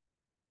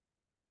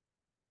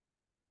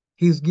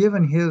 He's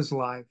given his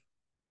life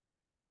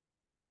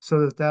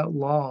so that that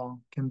law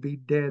can be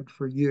dead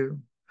for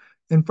you.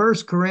 In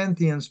First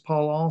Corinthians,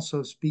 Paul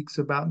also speaks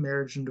about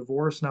marriage and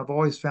divorce, and I've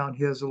always found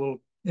his a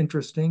little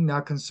interesting.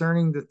 Now,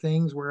 concerning the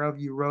things whereof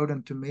you wrote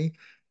unto me,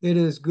 it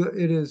is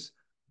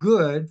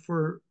good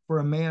for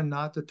a man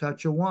not to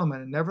touch a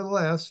woman. And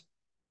nevertheless,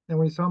 and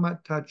when he's talking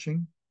about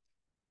touching,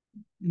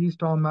 he's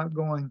talking about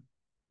going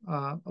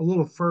a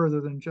little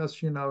further than just,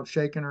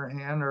 shaking her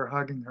hand or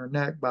hugging her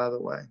neck, by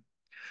the way.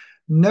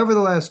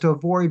 Nevertheless, to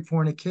avoid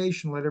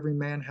fornication, let every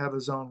man have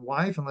his own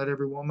wife, and let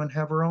every woman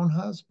have her own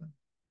husband.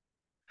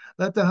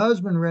 Let the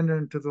husband render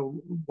unto the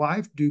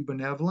wife due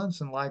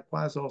benevolence, and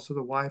likewise also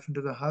the wife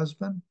unto the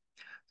husband.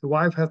 The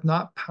wife hath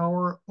not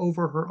power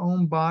over her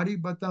own body,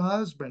 but the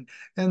husband.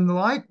 And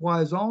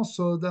likewise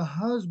also the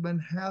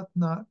husband hath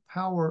not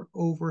power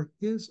over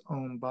his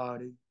own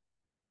body,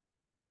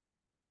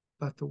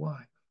 but the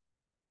wife.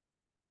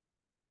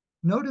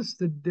 Notice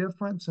the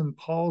difference in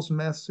Paul's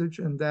message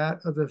and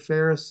that of the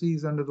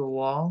Pharisees under the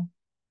law.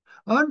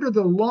 Under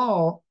the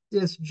law,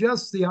 it's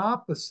just the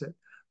opposite.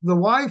 The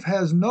wife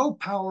has no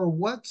power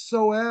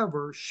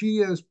whatsoever. She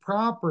is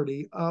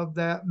property of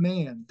that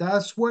man.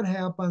 That's what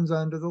happens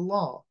under the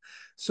law.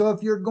 So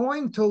if you're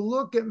going to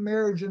look at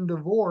marriage and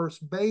divorce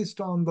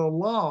based on the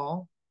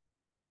law,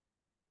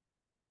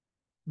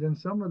 then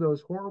some of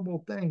those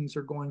horrible things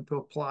are going to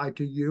apply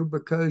to you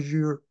because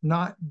you're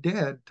not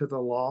dead to the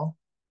law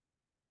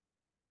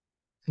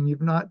and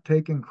you've not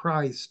taken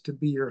Christ to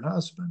be your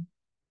husband.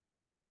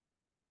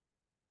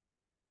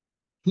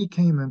 He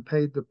came and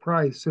paid the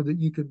price so that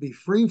you could be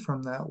free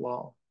from that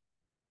law.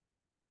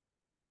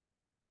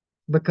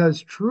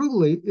 Because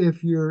truly,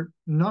 if you're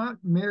not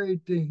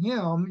married to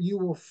him, you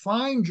will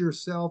find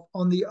yourself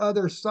on the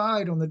other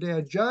side on the day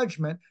of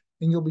judgment,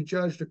 and you'll be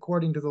judged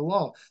according to the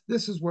law.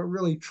 This is what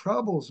really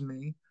troubles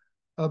me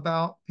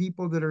about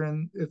people that are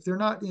in, if they're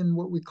not in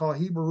what we call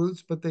Hebrew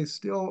roots, but they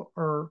still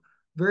are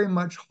very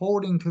much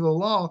holding to the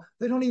law,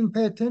 they don't even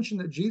pay attention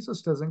that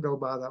Jesus doesn't go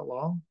by that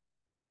law.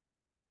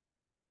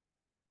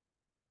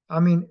 I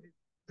mean,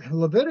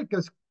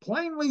 Leviticus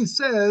plainly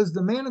says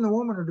the man and the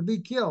woman are to be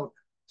killed.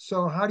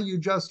 So how do you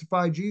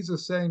justify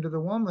Jesus saying to the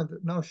woman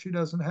that no, she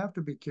doesn't have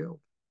to be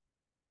killed?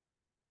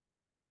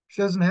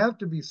 She doesn't have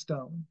to be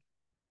stoned.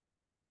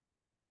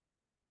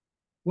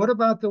 What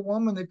about the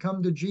woman that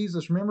come to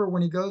Jesus? Remember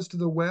when he goes to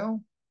the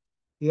well,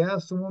 he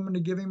asks the woman to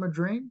give him a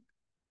drink.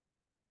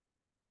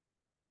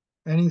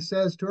 And he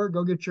says to her,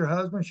 go get your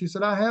husband. She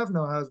said, I have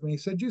no husband. He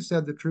said, you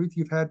said the truth.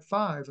 You've had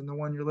five, and the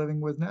one you're living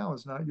with now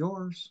is not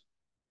yours.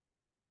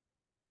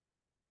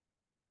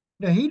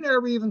 Now, he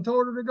never even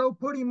told her to go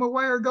put him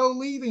away or go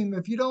leave him.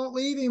 If you don't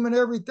leave him and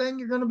everything,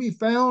 you're going to be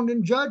found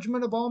in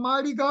judgment of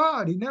Almighty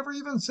God. He never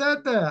even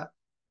said that.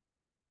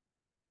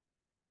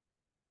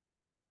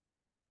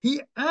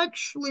 He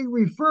actually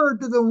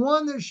referred to the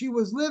one that she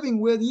was living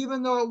with,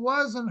 even though it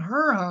wasn't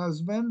her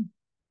husband.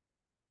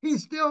 He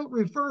still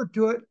referred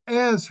to it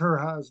as her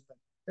husband.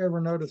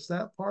 Ever notice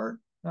that part?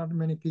 Not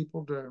many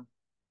people do.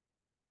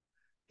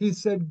 He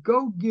said,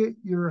 go get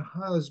your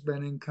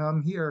husband and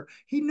come here.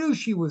 He knew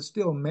she was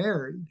still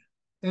married,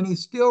 and he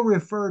still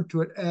referred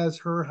to it as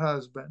her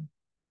husband,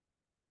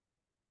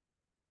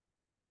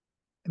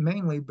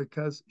 mainly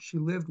because she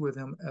lived with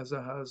him as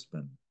a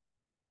husband.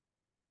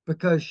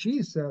 Because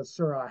she says,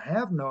 sir, I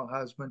have no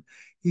husband.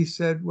 He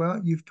said,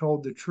 well, you've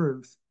told the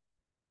truth.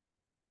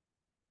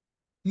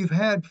 You've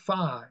had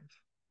five,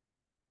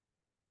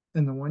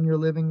 and the one you're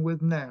living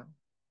with now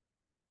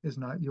is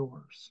not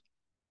yours.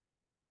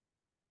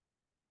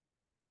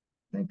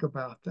 Think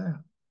about that,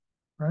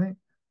 right?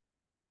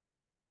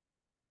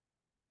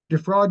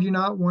 Defraud you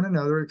not one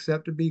another,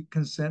 except to be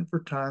consent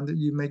for time, that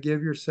you may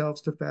give yourselves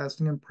to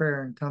fasting and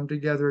prayer and come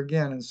together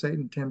again, and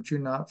Satan tempt you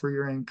not for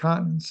your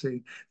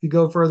incontinency. If you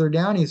go further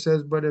down, he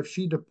says, but if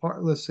she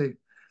depart, let's see,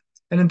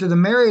 and into the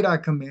married I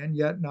commend,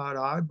 yet not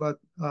I, but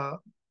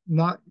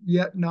not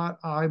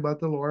I,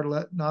 but the Lord.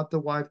 Let not the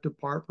wife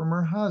depart from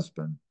her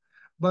husband.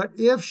 But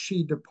if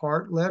she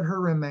depart, let her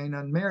remain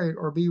unmarried,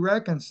 or be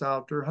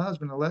reconciled to her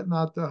husband, and let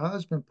not the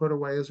husband put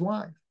away his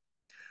wife.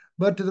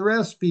 But to the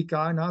rest speak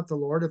I, not the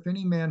Lord. If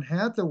any man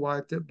hath a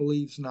wife that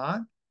believes not,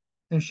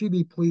 and she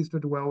be pleased to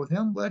dwell with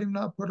him, let him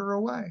not put her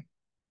away.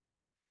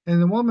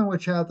 And the woman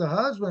which hath a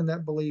husband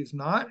that believes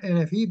not, and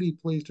if he be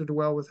pleased to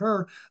dwell with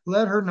her,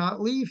 let her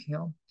not leave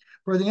him.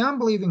 For the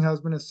unbelieving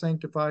husband is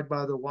sanctified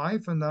by the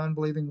wife, and the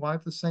unbelieving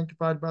wife is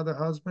sanctified by the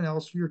husband,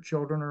 else your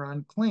children are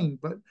unclean.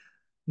 But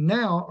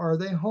now are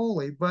they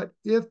holy. But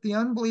if the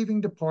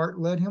unbelieving depart,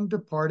 let him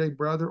depart. A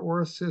brother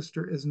or a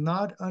sister is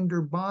not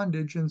under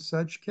bondage in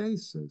such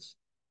cases.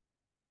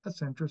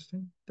 That's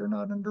interesting. They're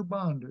not under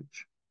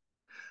bondage.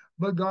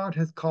 But God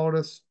hath called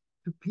us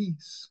to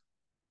peace.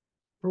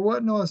 For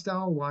what knowest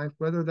thou, wife,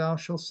 whether thou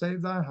shalt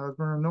save thy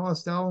husband, or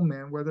knowest thou,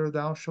 man, whether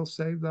thou shalt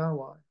save thy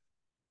wife?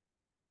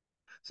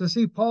 So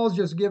see, Paul's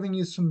just giving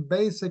you some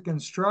basic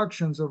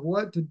instructions of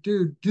what to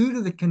do due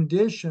to the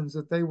conditions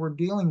that they were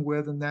dealing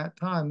with in that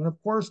time. And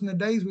of course, in the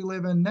days we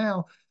live in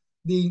now,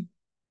 the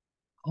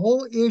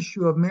whole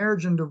issue of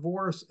marriage and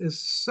divorce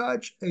is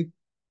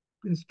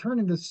turned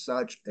into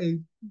such a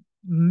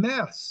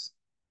mess,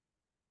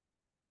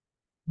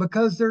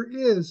 because there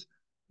is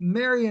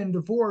marry and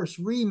divorce,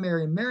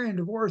 remarry, marry and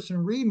divorce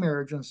and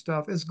remarriage and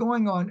stuff. It's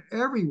going on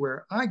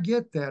everywhere. I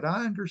get that.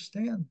 I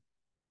understand.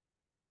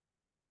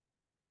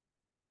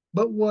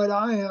 But what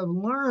I have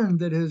learned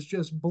that has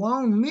just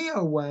blown me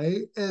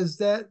away is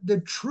that the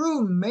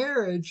true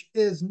marriage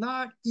is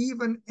not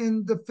even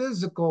in the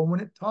physical. When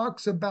it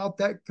talks about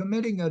that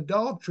committing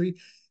adultery,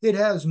 it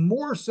has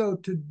more so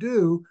to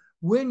do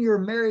when you're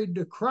married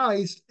to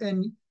Christ.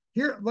 And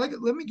here, let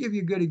me give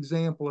you a good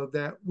example of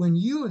that. When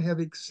you have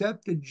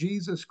accepted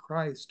Jesus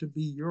Christ to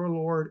be your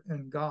Lord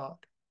and God,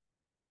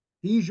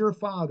 He's your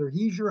Father,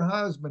 He's your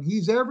husband,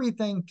 He's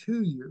everything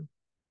to you,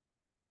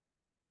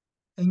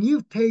 and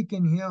you've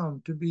taken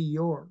Him to be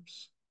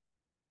yours,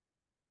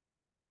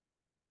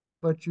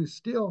 but you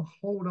still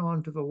hold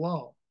on to the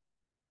law.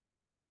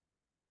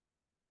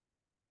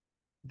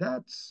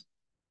 That's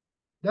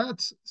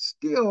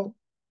still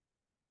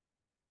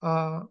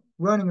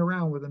running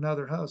around with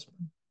another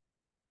husband.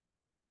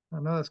 I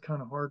know that's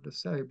kind of hard to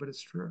say, but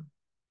it's true.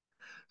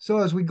 So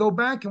as we go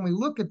back and we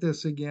look at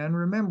this again,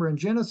 remember in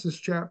Genesis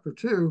chapter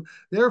 2,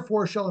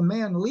 therefore shall a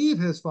man leave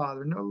his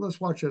father. No,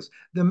 let's watch this.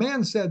 The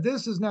man said,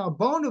 this is now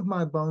bone of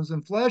my bones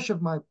and flesh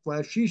of my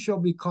flesh. She shall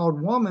be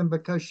called woman,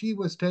 because she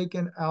was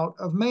taken out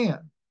of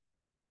man.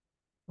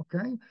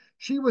 Okay?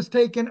 She was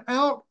taken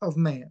out of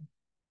man.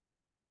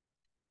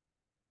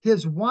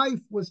 His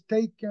wife was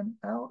taken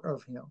out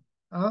of him.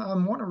 I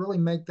want to really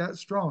make that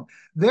strong.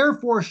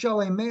 Therefore shall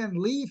a man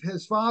leave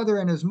his father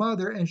and his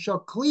mother, and shall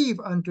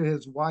cleave unto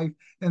his wife,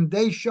 and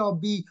they shall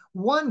be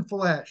one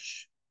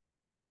flesh.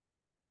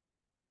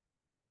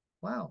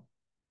 Wow.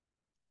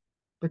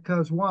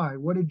 Because why?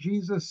 What did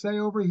Jesus say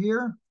over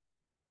here?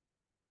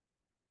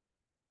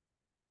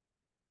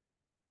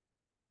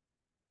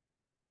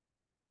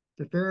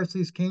 The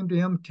Pharisees came to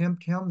him,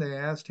 tempt him. They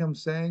asked him,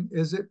 saying,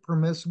 is it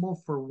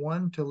permissible for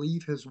one to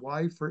leave his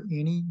wife for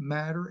any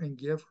matter and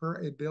give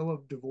her a bill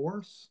of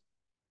divorce?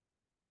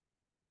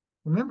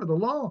 Remember, the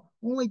law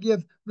only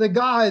gives the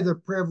guy the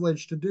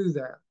privilege to do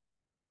that.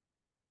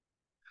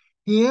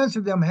 He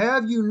answered them,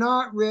 have you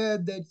not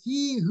read that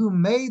he who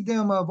made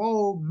them of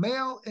old,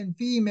 male and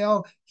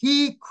female,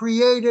 he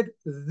created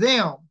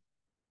them?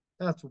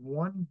 That's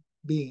one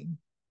being.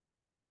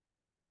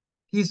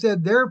 He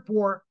said,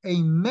 therefore,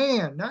 a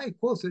man, now he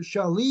quotes it,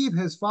 shall leave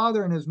his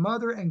father and his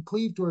mother and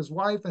cleave to his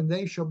wife, and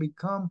they shall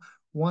become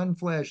one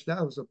flesh.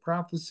 That was a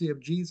prophecy of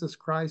Jesus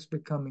Christ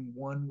becoming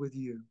one with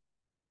you.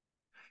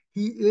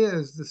 He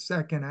is the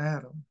second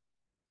Adam.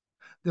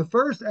 The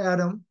first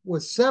Adam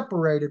was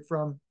separated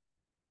from,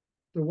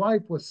 the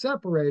wife was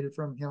separated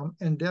from him,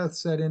 and death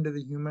set into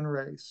the human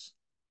race.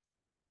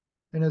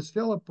 And as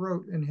Philip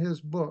wrote in his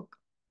book,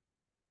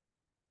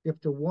 if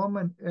the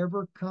woman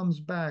ever comes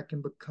back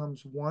and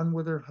becomes one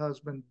with her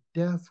husband,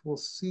 death will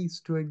cease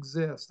to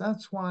exist.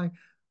 That's why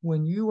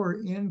when you are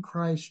in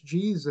Christ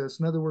Jesus,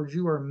 in other words,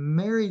 you are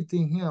married to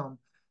him,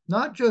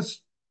 not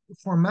just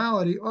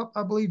formality, oh,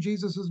 I believe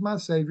Jesus is my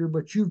Savior,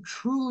 but you've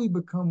truly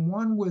become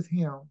one with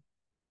him.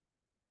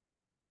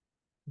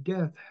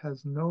 Death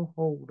has no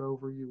hold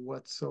over you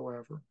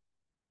whatsoever.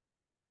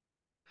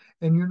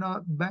 And you're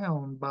not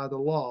bound by the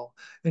law.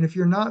 And if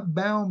you're not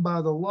bound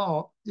by the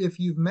law, if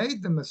you've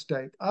made the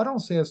mistake, I don't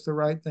say it's the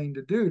right thing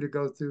to do to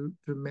go through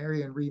to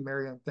marry and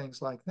remarry and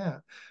things like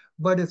that.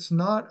 But it's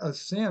not a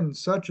sin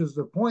such as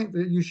the point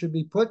that you should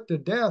be put to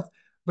death.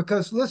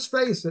 Because let's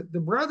face it, the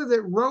brother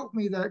that wrote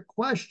me that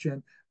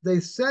question, they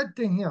said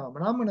to him,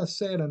 and I'm going to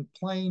say it in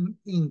plain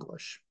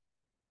English,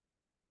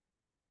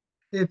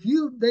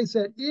 They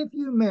said, if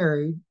you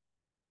married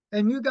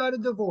and you got a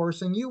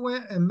divorce and you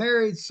went and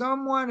married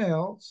someone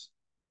else,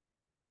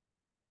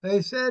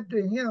 they said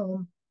to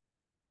him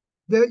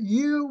that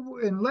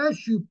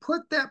unless you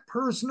put that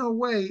person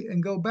away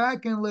and go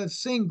back and live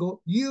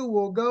single, you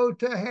will go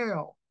to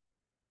hell.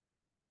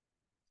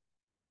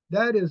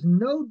 That is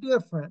no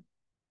different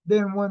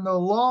than when the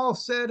law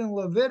said in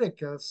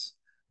Leviticus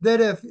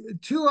that if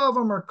two of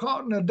them are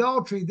caught in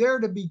adultery, they're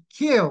to be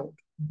killed,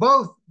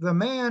 both the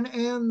man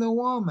and the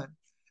woman.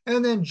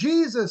 And then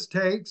Jesus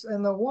takes,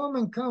 and the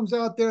woman comes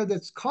out there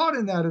that's caught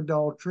in that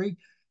adultery,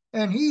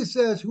 and he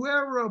says,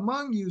 whoever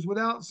among you is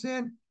without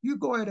sin, you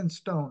go ahead and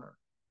stone her.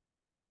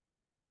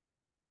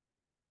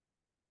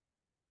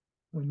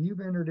 When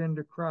you've entered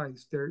into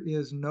Christ, there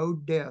is no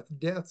death.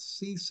 Death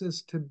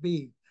ceases to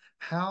be.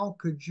 How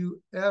could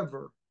you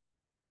ever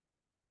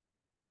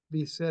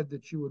be said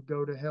that you would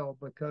go to hell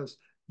because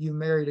you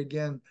married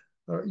again?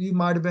 You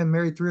might have been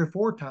married 3 or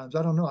 4 times.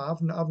 I don't know.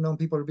 I've known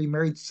people to be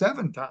married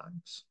 7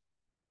 times.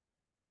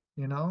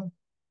 You know,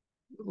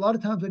 a lot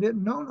of times they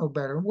didn't know no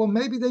better. Well,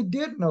 maybe they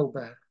did know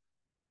better.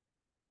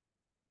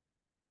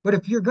 But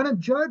if you're going to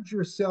judge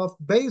yourself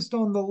based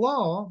on the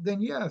law,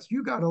 then yes,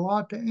 you got a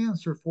lot to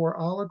answer for.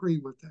 I'll agree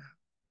with that.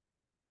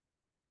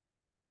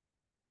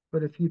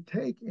 But if you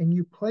take and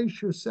you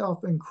place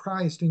yourself in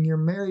Christ and you're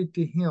married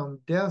to Him,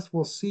 death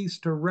will cease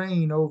to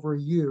reign over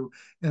you.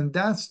 And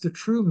that's the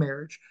true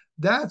marriage.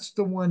 That's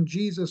the one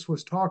Jesus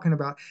was talking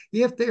about.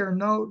 If they are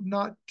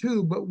not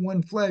two, but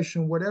one flesh,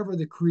 and whatever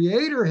the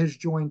Creator has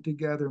joined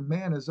together,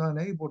 man is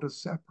unable to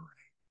separate.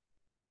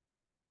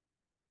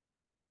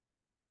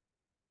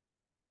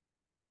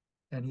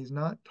 And He's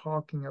not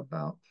talking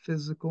about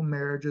physical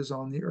marriages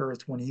on the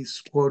earth when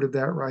He's quoted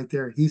that right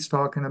there. He's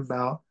talking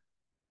about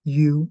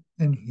you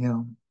and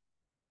Him.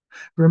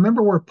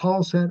 Remember where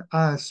Paul said,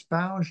 I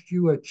espoused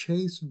you a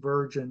chaste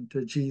virgin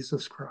to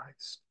Jesus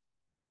Christ.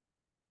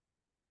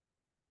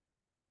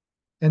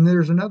 And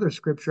there's another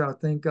scripture I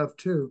think of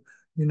too,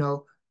 you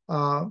know,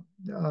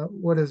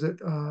 what is it?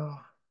 Do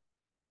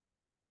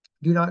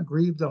not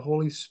grieve the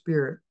Holy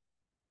Spirit,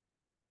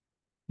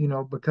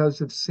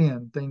 because of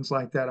sin, things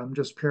like that. I'm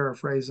just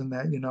paraphrasing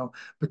that,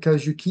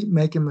 because you keep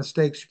making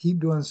mistakes, you keep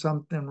doing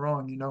something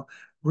wrong,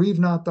 grieve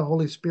not the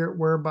Holy Spirit,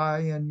 whereby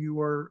and you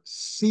are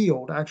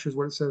sealed, actually is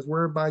what it says,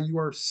 whereby you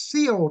are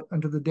sealed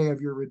unto the day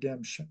of your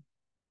redemption.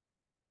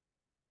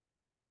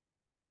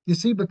 You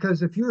see,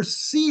 because if you're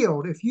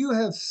sealed, if you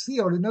have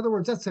sealed, in other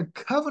words, that's a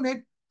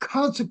covenant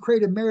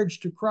consecrated marriage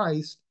to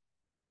Christ,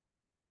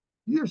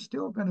 you're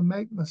still going to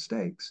make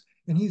mistakes.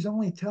 And He's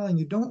only telling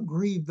you, don't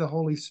grieve the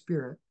Holy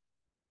Spirit,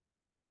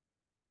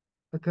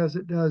 because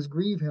it does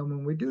grieve Him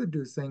when we do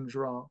things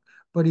wrong.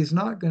 But He's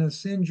not going to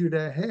send you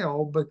to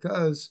hell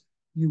because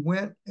you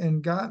went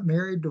and got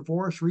married,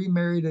 divorced,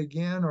 remarried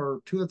again, or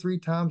 2 or 3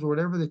 times, or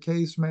whatever the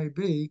case may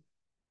be,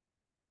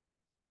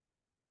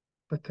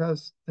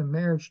 because the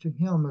marriage to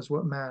Him is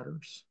what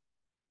matters.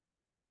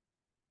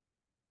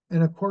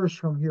 And of course,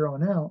 from here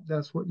on out,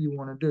 that's what you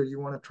want to do. You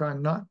want to try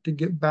not to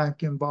get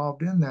back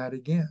involved in that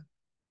again,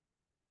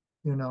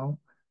 you know.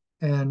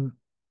 And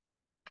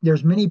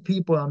there's many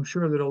people I'm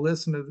sure that'll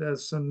listen to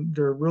this and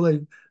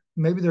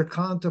maybe they're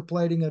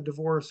contemplating a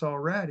divorce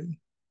already,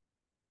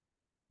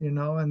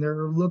 and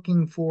they're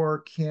looking for,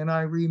 can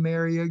I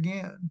remarry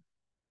again?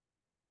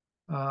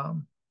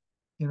 Um,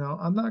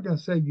 I'm not going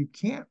to say you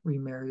can't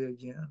remarry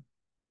again,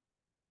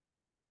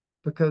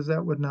 because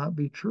that would not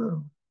be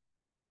true.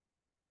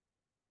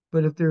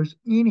 But if there's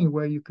any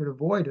way you could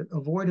avoid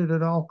it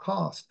at all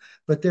costs.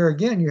 But there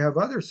again, you have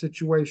other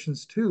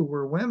situations too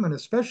where women,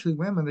 especially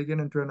women, they get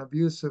into an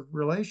abusive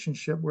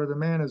relationship where the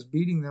man is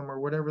beating them or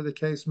whatever the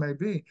case may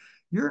be.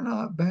 You're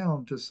not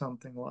bound to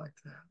something like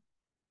that.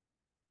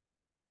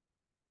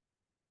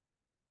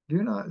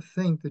 Do not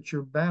think that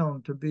you're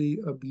bound to be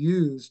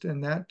abused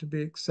and that to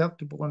be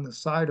acceptable in the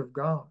sight of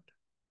God.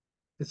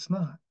 It's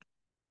not.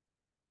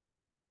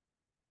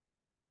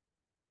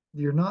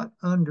 You're not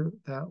under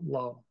that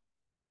law.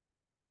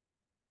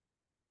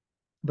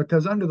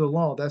 Because under the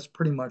law, that's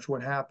pretty much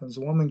what happens.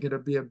 A woman can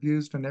be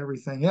abused and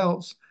everything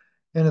else,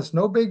 and it's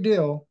no big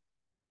deal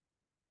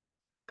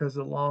because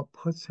the law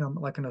puts him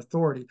like an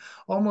authority.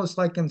 Almost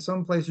like in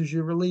some places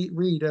you really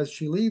read, as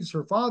she leaves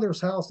her father's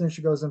house, then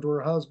she goes into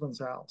her husband's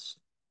house.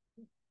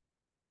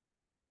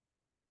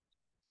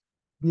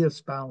 Be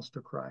espoused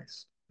to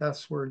Christ.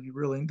 That's where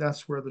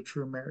the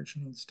true marriage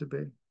needs to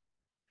be.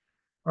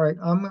 All right,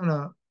 I'm going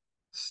to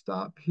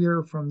stop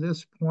here from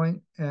this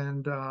point,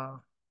 and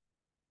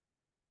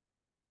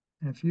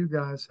if you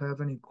guys have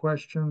any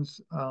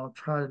questions, I'll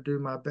try to do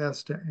my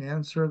best to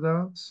answer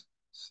those.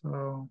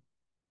 So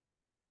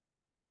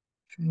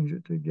change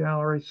it to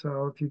gallery.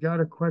 So if you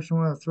got a question,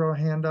 want to throw a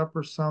hand up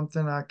or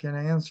something, I can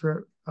answer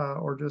it.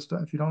 Or just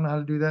if you don't know how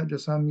to do that,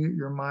 just unmute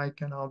your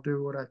mic and I'll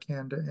do what I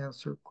can to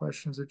answer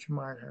questions that you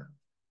might have.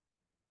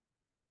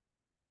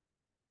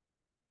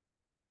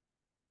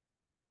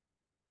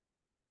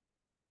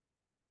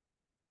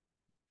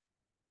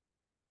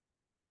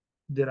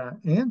 Did I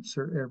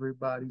answer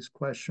everybody's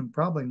question?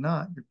 Probably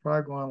not. You're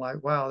probably going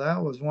like, wow,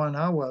 that was one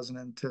I wasn't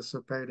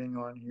anticipating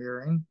on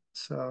hearing.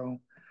 So,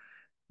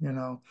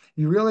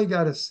 you really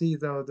got to see,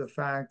 though, the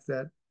fact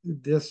that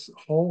this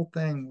whole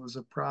thing was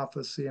a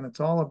prophecy and it's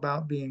all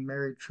about being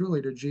married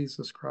truly to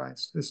Jesus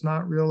Christ. It's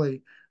not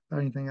really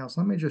anything else.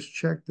 Let me just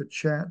check the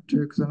chat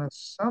too, because I know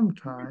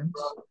sometimes,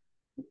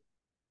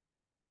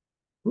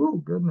 oh,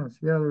 goodness,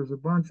 yeah, there's a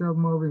bunch of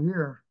them over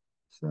here.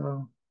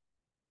 So,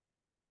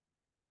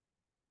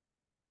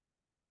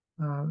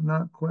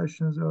 not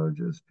questions, oh,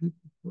 just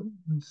people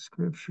putting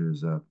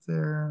scriptures up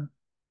there.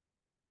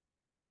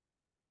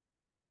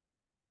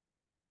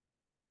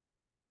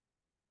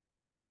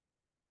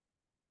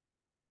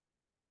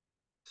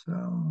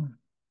 So,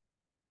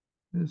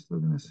 just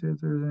looking to see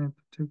if there's any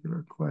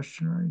particular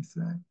question or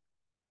anything.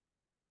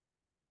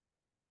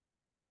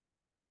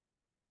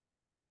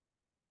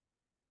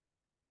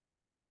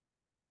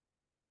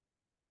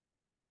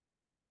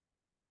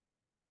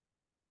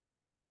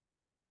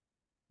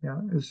 Yeah,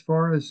 as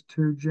far as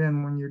to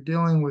Jen, when you're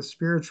dealing with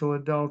spiritual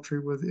adultery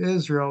with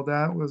Israel,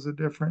 that was a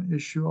different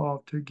issue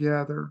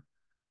altogether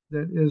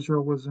that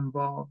Israel was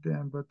involved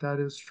in, but that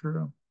is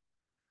true.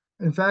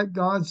 In fact,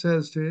 God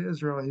says to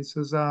Israel, He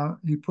says,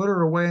 He put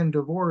her away in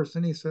divorce,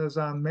 and He says,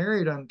 I'm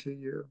married unto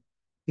you.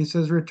 He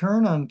says,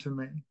 return unto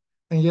me.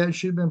 And yet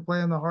she'd been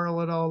playing the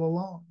harlot all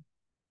along.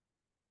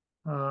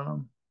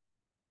 Um,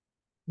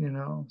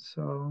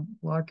 so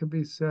a lot could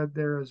be said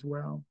there as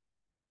well.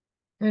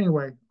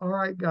 Anyway, all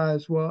right,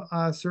 guys. Well,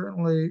 I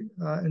certainly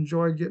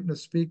enjoyed getting to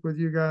speak with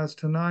you guys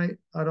tonight.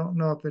 I don't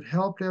know if it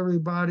helped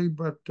everybody,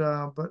 but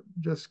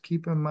just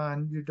keep in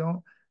mind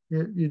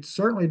you'd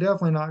certainly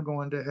definitely not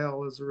going to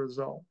hell as a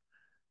result.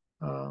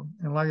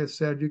 And like I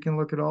said, you can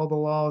look at all the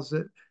laws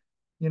that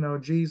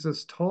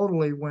Jesus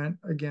totally went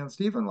against.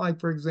 Even like,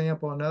 for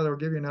example, I'll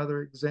give you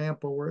another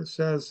example where it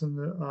says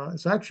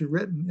it's actually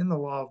written in the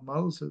law of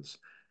Moses,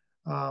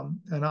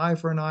 an eye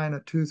for an eye and a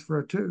tooth for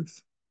a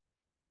tooth.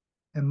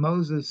 And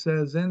Moses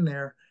says in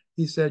there,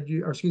 he said,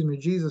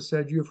 Jesus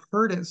said, you've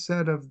heard it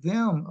said of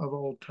them of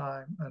old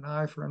time, an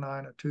eye for an eye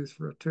and a tooth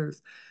for a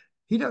tooth.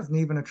 He doesn't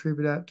even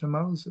attribute that to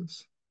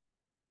Moses.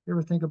 You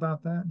ever think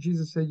about that?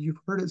 Jesus said, you've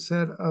heard it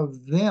said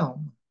of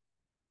them,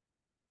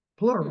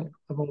 plural,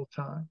 of old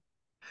time.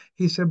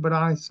 He said, but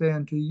I say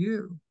unto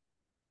you,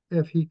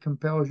 if he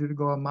compels you to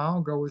go a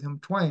mile, go with him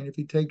twain. If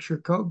he takes your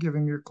coat, give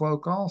him your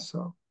cloak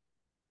also.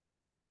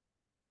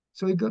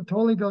 So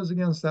totally goes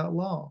against that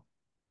law.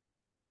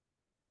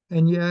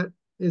 And yet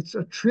it's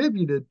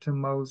attributed to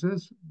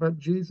Moses, but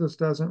Jesus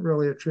doesn't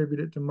really attribute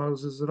it to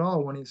Moses at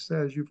all when he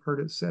says, you've heard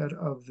it said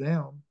of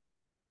them.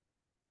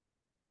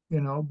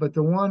 But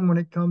the one, when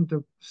it comes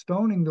to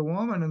stoning the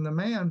woman and the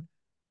man,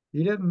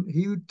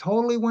 he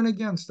totally went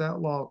against that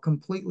law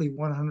completely,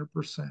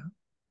 100%.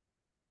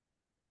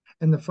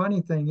 And the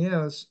funny thing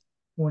is,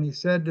 when he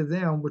said to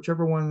them,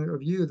 whichever one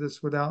of you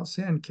that's without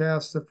sin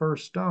cast the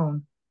first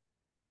stone,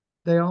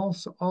 they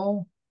also,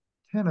 all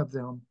 10 of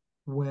them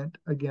went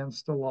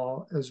against the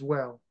law as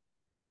well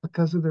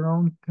because of their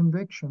own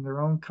conviction, their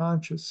own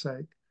conscience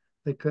sake.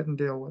 They couldn't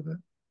deal with it.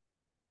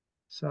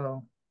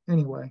 So,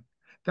 anyway,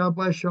 God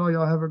bless y'all.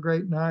 Y'all have a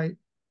great night.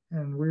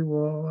 And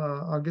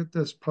I'll get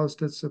this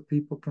posted so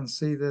people can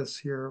see this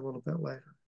here a little bit later.